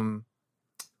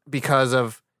because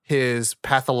of his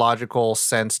pathological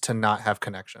sense to not have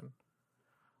connection.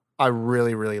 I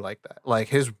really, really like that. Like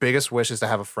his biggest wish is to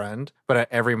have a friend, but at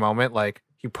every moment, like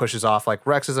he pushes off like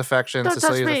Rex's affection, Don't touch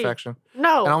Cecilia's me. affection.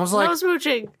 No. And I was like- no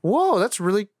smooching. Whoa, that's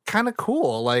really kind of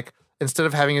cool. Like instead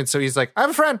of having it, so he's like, I have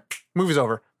a friend. Movie's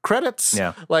over. Credits.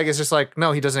 Yeah. Like it's just like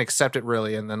no, he doesn't accept it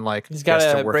really, and then like He's got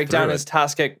Has to to work break down through his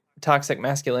toxic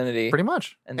masculinity. pretty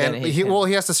much. And then he he can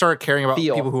he has to start caring about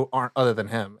feel. people who aren't other than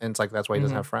him, and it's like that's why he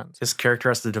doesn't Mhm. have friends. His character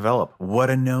has to develop.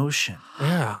 What a notion.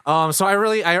 Yeah. So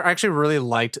I actually really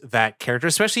liked that character,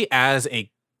 especially as a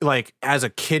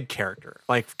kid character.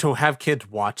 Like to have kids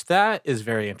watch that is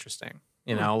very interesting.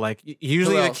 You know, like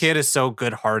usually the else? kid is so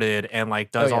good-hearted and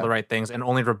like does Oh, all yeah. the right things and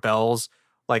only rebels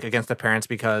like against the parents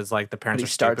because like the But parents he are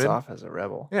starts stupid. off as a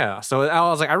rebel. Yeah. So I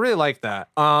was like, I really like that.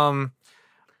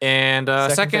 And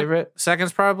favorite?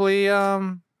 second's probably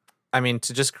I mean,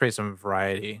 to just create some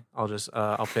variety, I'll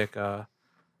pick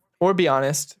Or be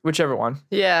honest, whichever one.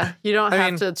 Yeah. You don't I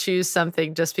have mean- to choose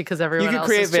something just because everyone You can else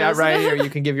create has chosen variety it. or you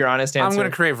can give your honest answer. I'm gonna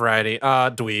create variety.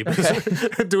 Dweeb.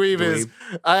 Dweeb is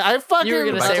I fucking You were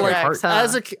gonna Back say to, like, Rex, huh?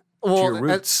 as a well, your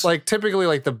roots. like typically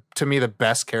like to me the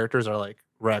best characters are like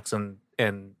Rex and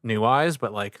New Eyes,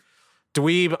 but like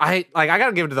dweeb. I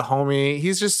gotta give it to the homie.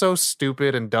 He's just so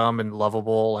stupid and dumb and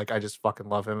lovable. Like I just fucking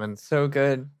love him. And So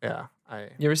good. yeah,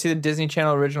 You ever see the Disney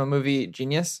Channel original movie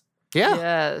Genius?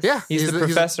 yeah. Yes. He's the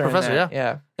professor. in professor, that.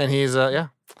 yeah. And he's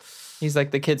He's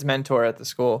like the kid's mentor at the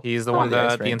school. he's the Oh, one the that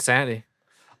ice the rink. insanity.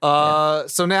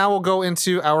 So now we'll go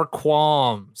into our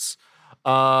qualms. Who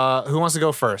wants to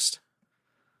go first?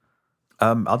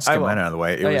 I'll just I get will. mine out of the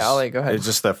way. Oh, yeah, Ollie, go ahead. It's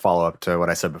just the follow up to what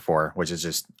I said before, which is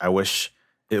just I wish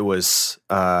it was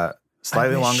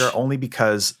slightly wish- longer, only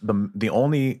because the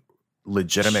only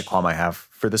legitimate qualm I have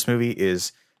for this movie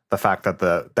is the fact that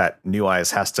that New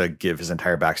Eyes has to give his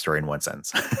entire backstory in one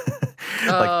sentence.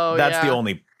 Oh, that's the yeah.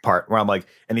 only part where I'm like,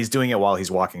 and he's doing it while he's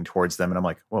walking towards them, and I'm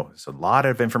like, whoa, there's a lot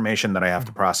of information that I have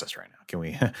to process right now. Can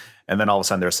we? And then all of a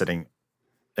sudden they're sitting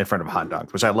in front of hot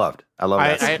dogs, which I loved. I love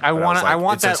that. scene, I but want was like, I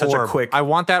want it's that such orb. a quick. I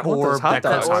want that want those orb hot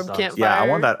that cooks dogs. hot Orb dogs. can't- yeah, I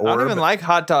want that I orb. don't even like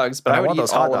hot dogs, but And I I would want eat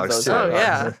those hot all of dogs those too. hot Oh dogs.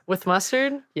 yeah, with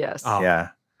mustard. Yes. Oh. Yeah.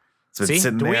 So See? it's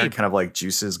sitting there, Dweeb. kind of like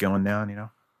juices going down, you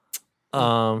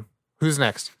know? Who's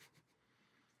next?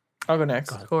 I'll go next.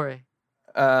 Corey.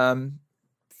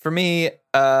 For me,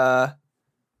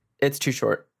 it's too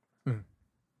short.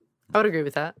 I would agree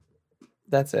with that.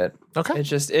 That's it. Okay. It's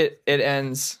just it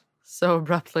ends. So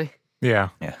abruptly. Yeah.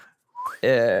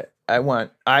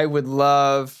 I would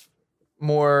love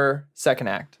more second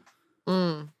act.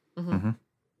 Mm.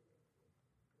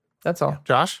 That's all.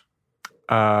 Josh?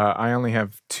 I only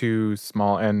have two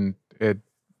small, and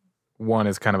one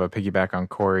is kind of a piggyback on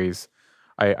Corey's.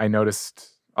 I noticed,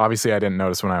 obviously I didn't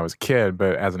notice when I was a kid,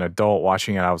 but as an adult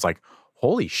watching it, I was like,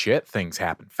 holy shit, things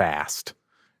happen fast.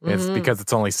 It's because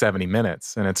it's only 70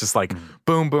 minutes, and it's just like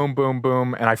boom, boom, boom,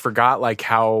 boom. And I forgot like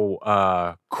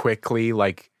how quickly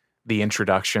like the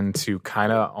introduction to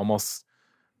kind of almost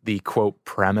the quote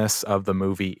premise of the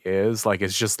movie is. Like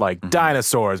it's just like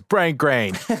dinosaurs, brain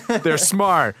grain, they're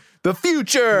smart, the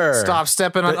future. Stop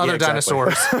stepping on other exactly.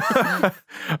 dinosaurs.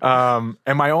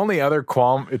 And my only other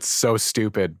qualm, it's so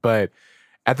stupid, but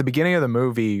at the beginning of the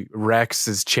movie, Rex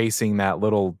is chasing that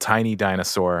little tiny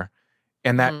dinosaur,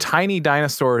 and that tiny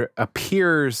dinosaur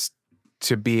appears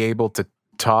to be able to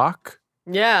talk.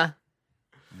 Yeah.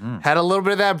 Had a little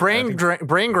bit of that brain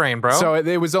grain, bro. So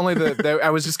it was only I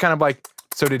was just kind of like,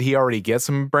 so did he already get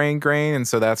some brain grain? And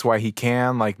so that's why he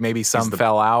can, like maybe some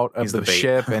fell out of the the bait.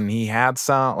 ship and he had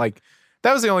some, like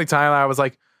that was the only time I was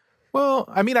like, well,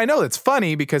 I mean, I know it's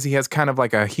funny because he has kind of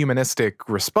like a humanistic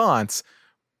response,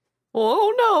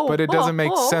 Oh no. but it doesn't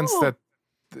make sense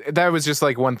that was just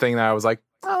like one thing that I was like,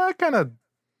 oh, that kind of,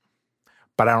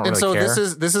 but I don't and really so care.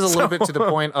 this is a little bit to the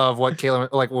point of what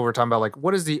Caleb, like what we're talking about, like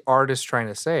what is the artist trying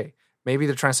to say? Maybe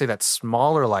they're trying to say that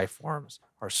smaller life forms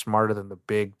are smarter than the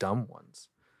big dumb ones.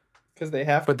 Because they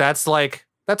have to. But that's like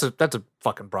that's a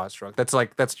fucking broad stroke.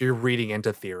 That's you're reading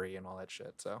into theory and all that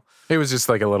shit. So It was just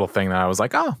like a little thing that I was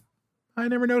like, oh, I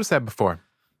never noticed that before.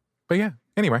 But yeah,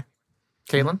 anyway.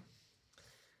 Caitlin?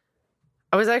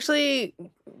 I was actually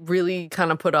really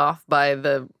kind of put off by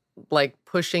the like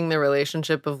pushing the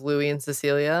relationship of Louis and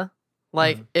Cecilia.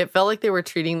 Like it felt like they were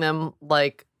treating them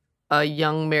like a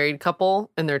young married couple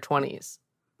in their 20s.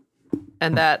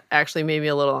 And that actually made me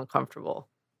a little uncomfortable.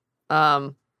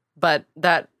 But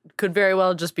that could very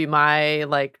well just be my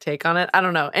like take on it. I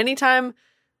don't know. Anytime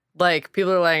like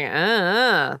people are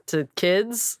like to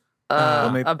kids about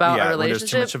a when there's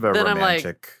too relationship, much of a then I'm like,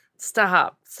 romantic.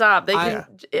 stop. They can.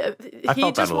 I He felt that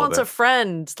a just little wants a bit.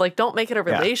 friend. Like, don't make it a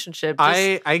relationship.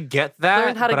 Just I get that.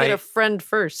 learn how to but get a friend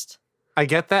first. I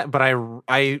get that, but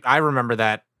I remember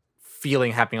that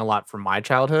feeling happening a lot from my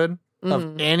childhood.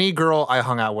 Of any girl I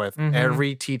hung out with,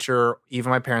 every teacher, even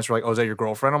my parents were like, "Oh, is that your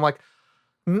girlfriend?" I'm like,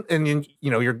 and then,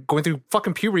 you know, you're going through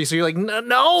fucking puberty, so you're like,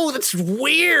 no, that's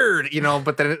weird, you know.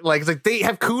 But then it's like they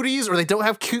have cooties or they don't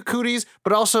have cute cooties,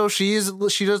 but also she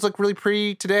does look really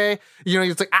pretty today. You know,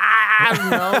 it's like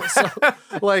no. So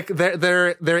like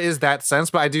there is that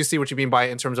sense, but I do see what you mean by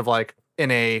in terms of like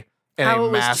in a How it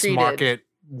was mass treated. market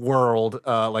world,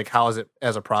 like how is it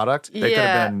as a product? They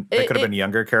could have been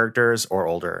younger characters or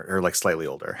older or like slightly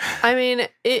older. I mean,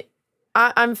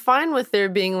 I'm fine with there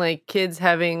being like kids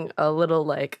having a little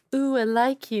like, ooh, I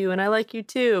like you and I like you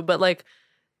too. But like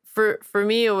for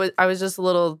me, I was just a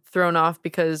little thrown off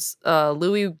because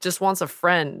Louis just wants a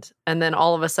friend, and then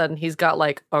all of a sudden he's got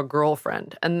like a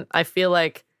girlfriend, and I feel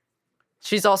like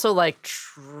she's also like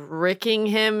tricking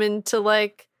him into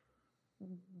like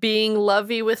being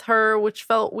lovey with her, which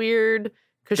felt weird.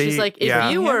 Because she's like,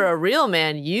 if you were a real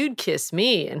man, you'd kiss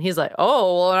me. And he's like,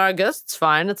 oh, well, I guess it's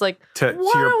fine. It's like, To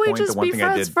why your don't we point, the just one be thing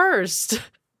I friends did- first?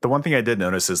 The one thing I did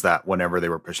notice is that whenever they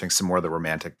were pushing some more of the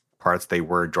romantic parts, they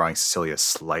were drawing Cecilia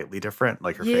slightly different,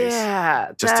 like her face,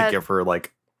 Yeah. just to give her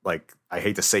like like I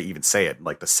hate to even say it,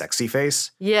 like the sexy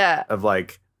face Yeah. of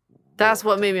like. That's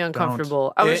what made me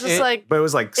uncomfortable. I was just like, but it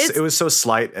was like it was so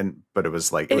slight, but it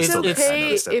was like it was it's still there. I okay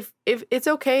noticed it. if it's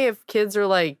okay if kids are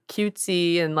like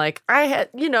cutesy and like I had,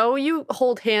 you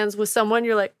hold hands with someone,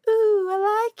 you're like, ooh,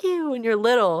 I like you when you're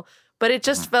little, but it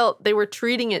just felt they were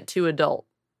treating it too adult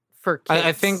for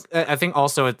kids. I think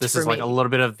also this is For like me. a little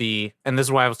bit of and this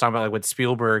is why I was talking about like with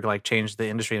Spielberg like changed the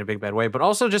industry in a big bad way, but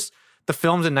also just the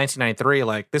films in 1993,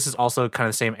 like this is also kind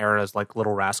of the same era as like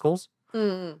Little Rascals.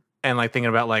 Mm. And like thinking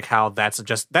about like how that's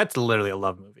literally a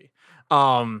love movie.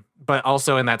 But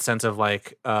also in that sense of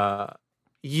like,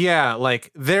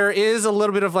 like there is a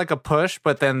little bit of like a push,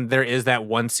 but then there is that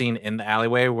one scene in the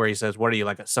alleyway where he says, "What are you,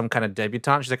 like some kind of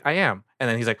debutante?" She's like, "I am," and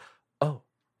then he's like, "Oh,"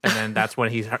 and then that's when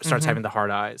he starts having the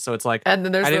hard eyes. So it's like, And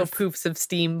then there's I little didn't poofs of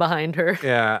steam behind her.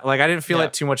 yeah, like I didn't feel Yeah.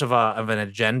 it too much of an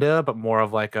agenda, but more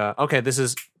of like, this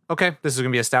is gonna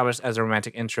be established as a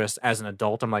romantic interest as an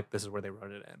adult. I'm like, this is where they wrote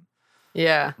it in.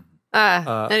 Yeah.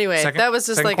 Anyway, second- that was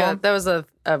just second like qualm? that was a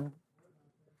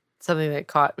something that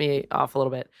caught me off a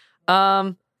little bit.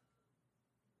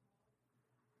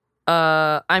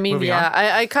 I mean, Moving yeah, on.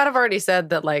 I kind of already said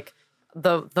that like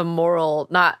the moral,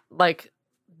 not like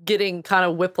getting kind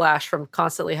of whiplash from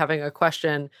constantly having a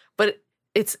question, but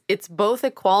it's both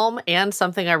a qualm and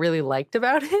something I really liked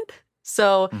about it.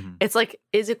 So it's like,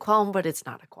 is a qualm, but it's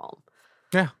not a qualm.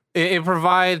 Yeah. It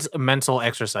provides a mental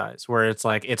exercise where it's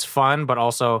like, it's fun, but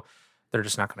also they're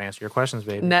just not going to answer your questions,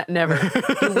 baby. Never.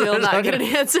 You will not get an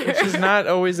answer. Which is not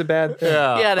always a bad thing.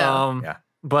 Yeah, no. Yeah.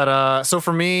 But so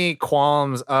for me,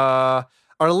 qualms are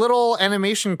little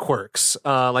animation quirks,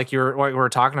 like what we were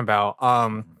talking about.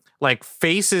 Like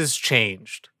faces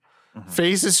changed.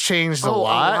 Faces changed a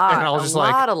lot. And I was just a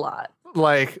lot.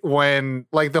 like when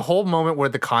like the whole moment where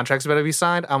the contract's about to be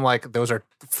signed, I'm like, those are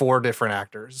 4 different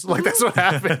actors. Like that's what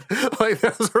happened. Like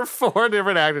those are 4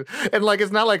 different actors. And like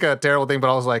it's not like a terrible thing,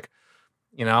 but I was like,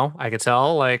 I could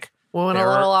tell like We went they a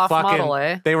were little off fucking- model,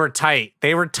 eh? They were tight.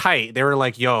 They were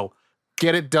like, yo,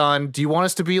 get it done. Do you want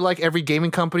us to be like every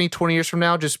gaming company 20 years from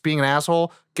now, just being an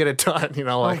asshole? Get it done.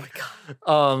 Like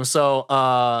Oh my god. so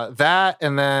that,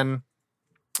 and then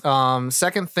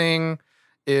second thing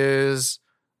is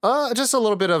just a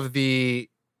little bit of the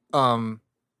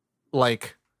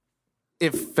like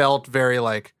it felt very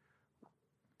like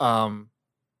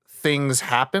things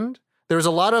happened. There was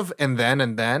a lot of and then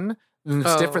and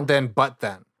it's different than but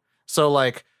then. So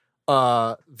like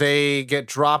they get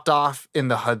dropped off in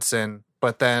the Hudson,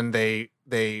 but then they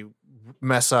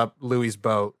mess up Louis's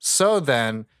boat. So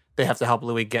then they have to help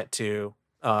Louis get to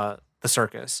the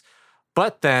circus.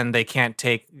 But then they can't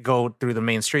go through the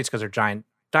main streets because they're giant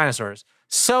dinosaurs.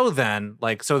 So then,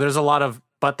 so there's a lot of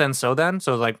but then, so then.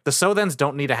 So like the so thens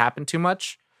don't need to happen too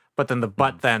much, but then the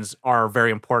but thens are very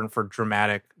important for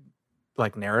dramatic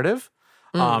like narrative.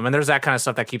 And there's that kind of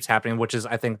stuff that keeps happening, which is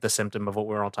I think the symptom of what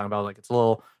we're all talking about. Like it's a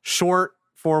little short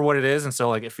for what it is, and so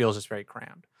like it feels just very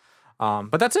crammed.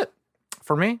 But that's it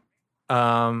for me.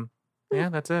 Yeah,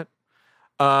 that's it.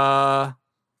 Yeah,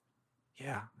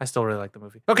 I still really like the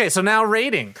movie. Okay, so now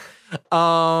rating.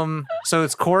 So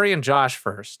it's Corey and Josh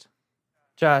first.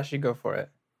 Josh, you go for it.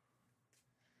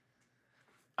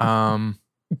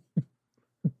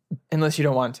 Unless you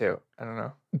don't want to. I don't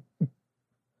know.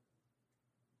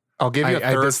 I'll give you a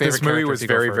third this favorite movie character was if you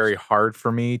go very, first. very hard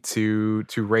for me to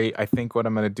rate. I think what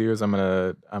I'm going to do is I'm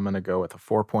going to go with a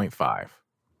 4.5.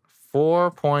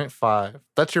 4.5.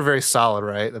 That's your very solid,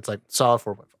 right? That's like solid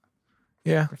 4.5.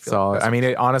 Yeah, feel solid. like I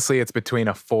mean, honestly, it's between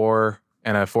a 4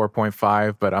 and a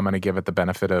 4.5, but I'm going to give it the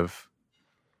benefit of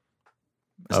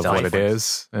what it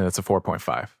is, and it's a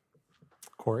 4.5.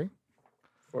 Corey?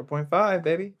 4.5,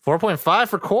 baby. 4.5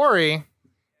 for Corey.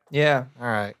 Yeah. All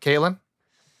right. Caitlin?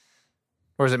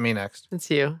 Or is it me next? It's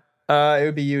you. It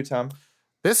would be you, Tom.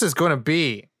 This is going to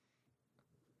be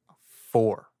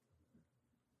 4.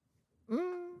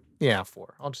 Yeah,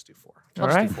 4. I'll just do 4. I'll All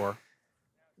just right. do 4.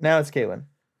 Now it's Caitlin.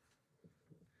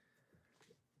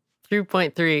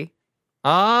 3.3.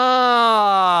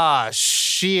 Ah,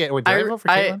 shit. Wait, did I vote for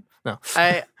Caitlin? No.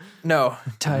 No,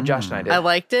 Josh and I did. I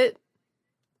liked it,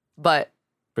 but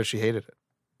But she hated it.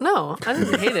 no, I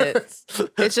didn't hate it.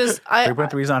 It's just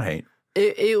 3.3 is not hate.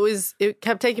 it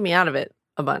kept taking me out of it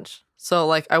a bunch. So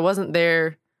like I wasn't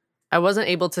there. I wasn't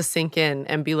able to sink in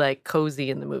and be like cozy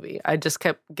in the movie. I just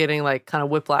kept getting like kind of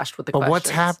whiplashed with the But questions. what's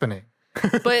happening?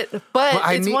 But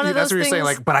I it's need, one of those that's what you're things. saying.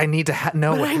 Like, but I need to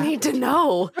know. But what I need to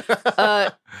know.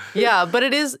 Yeah, but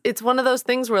it's one of those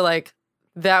things where like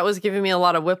that was giving me a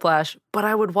lot of whiplash, but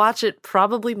I would watch it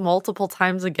probably multiple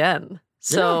times again.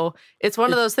 So it's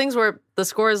one of those things where the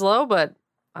score is low, but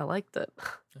I liked it.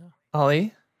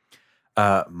 Ollie?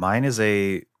 Mine is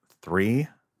a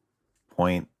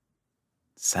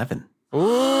 3.7.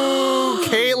 Ooh,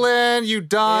 Caitlin, you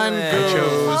done Caitlin. good.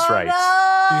 chose right.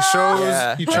 You chose.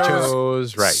 Yeah. You I chose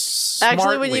chose right.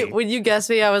 Actually, smartly. when you guessed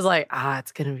me, I was like,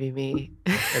 it's gonna be me.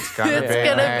 It's gonna It's be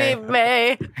gonna me. be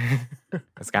me.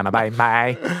 It's gonna be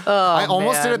my. Oh, I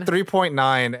almost man. did a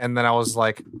 3.9, and then I was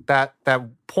like, that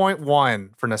 0.1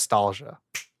 for nostalgia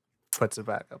puts it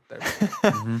back up there.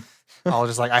 I was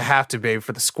just like, I have to, babe,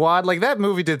 for the squad. Like that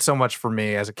movie did so much for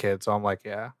me as a kid, so I'm like,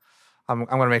 yeah, I'm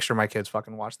gonna make sure my kids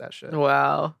fucking watch that shit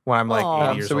Wow. when I'm like Aw.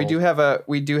 80 years So we old. do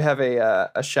have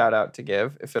a shout out to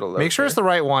give if it'll load. Make sure it's the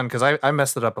right one because I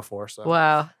messed it up before. So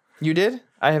Wow. You did?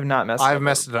 I have not messed. I've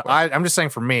messed it up. I'm just saying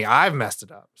for me, I've messed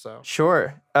it up. So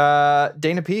Sure.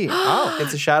 Dana P.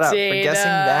 Gets a shout out for Dana. guessing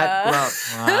that grump.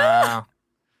 wow,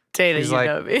 Dana, She's you like-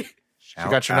 know me. she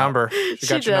got your number. She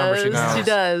got your number. She knows. She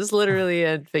does, literally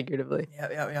and figuratively.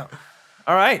 Yeah.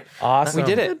 All right. Awesome. We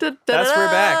did it. That's we're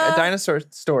back. A dinosaur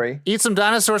story. Eat some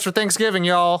dinosaurs for Thanksgiving,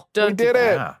 y'all. We did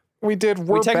it. Yeah. We did. We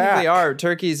We're technically back. are.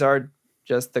 Turkeys are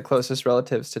just the closest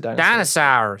relatives to dinosaurs.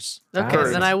 Dinosaurs. Okay,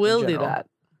 Birds then I will in do general. that.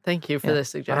 Thank you for Yeah. the I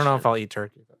suggestion. don't know if I'll eat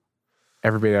turkey.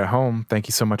 Everybody at home, thank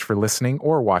you so much for listening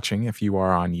or watching if you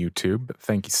are on YouTube.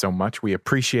 Thank you so much. We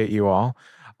appreciate you all.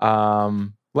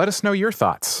 Let us know your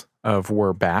thoughts of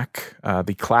We're Back,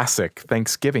 the classic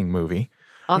Thanksgiving movie.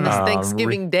 on this Um,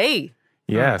 Thanksgiving Day.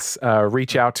 Yes.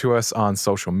 Reach out to us on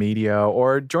social media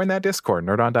or join that Discord,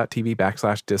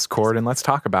 nerdon.tv/Discord, and let's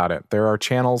talk about it. There are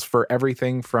channels for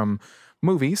everything from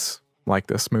movies like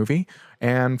this movie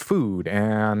and food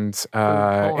and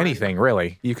porn. anything,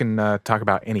 really. You can talk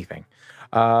about anything.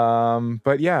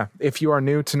 But yeah, if you are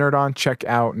new to Nerd On, check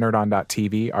out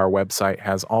nerdon.tv. Our website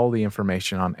has all the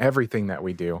information on everything that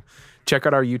we do. Check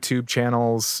out our YouTube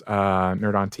channels,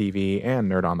 Nerd On TV and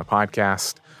Nerd On the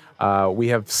Podcast. We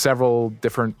have several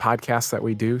different podcasts that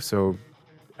we do. So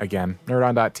again,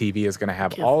 nerdon.tv is going to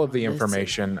have all of the listen.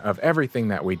 information of everything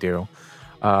that we do.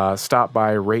 Stop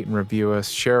by, rate and review us,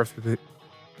 share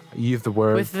use the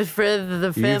word. With the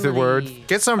family. Use the word.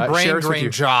 Get some share brain us with drain, you.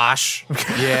 Josh.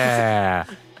 Yeah.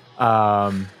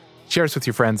 Share us with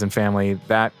your friends and family.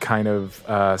 That kind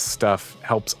of stuff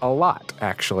helps a lot,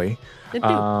 actually. It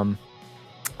do.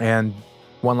 And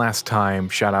one last time,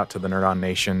 shout out to the Nerd On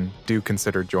Nation. Do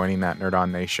consider joining that Nerd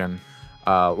On Nation.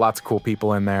 Lots of cool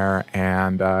people in there,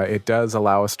 and it does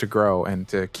allow us to grow and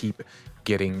to keep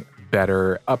getting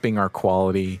better, upping our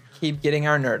quality, Keep getting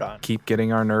our nerd on. keep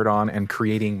getting our Nerd On, and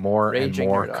creating more Raging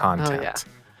and more Nerd On. content. Oh, yeah.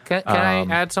 Can I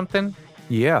add something?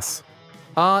 Yes.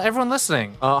 Everyone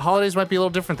listening, holidays might be a little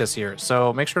different this year,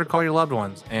 so make sure to call your loved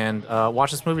ones and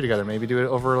watch this movie together. Maybe do it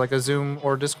over like a Zoom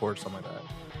or Discord, something like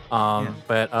that.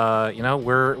 But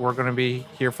we're going to be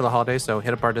here for the holidays, so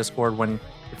hit up our Discord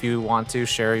if you want to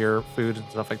share your food and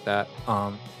stuff like that.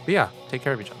 But yeah, take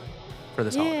care of each other for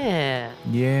this holiday. Yeah.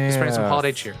 Yeah. Just bring some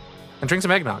holiday cheer and drink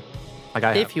some eggnog, like I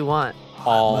have If you want.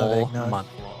 all love eggnog. month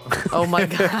long. Oh my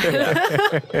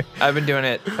God. I've been doing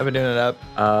it. I've been doing it up.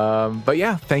 But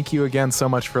yeah, thank you again so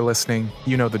much for listening.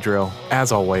 You know the drill.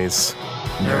 As always,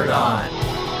 Nerd on.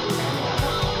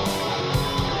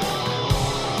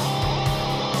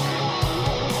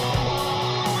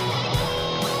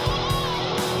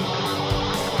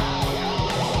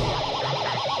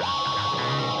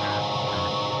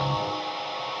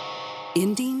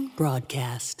 Ending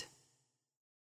broadcast.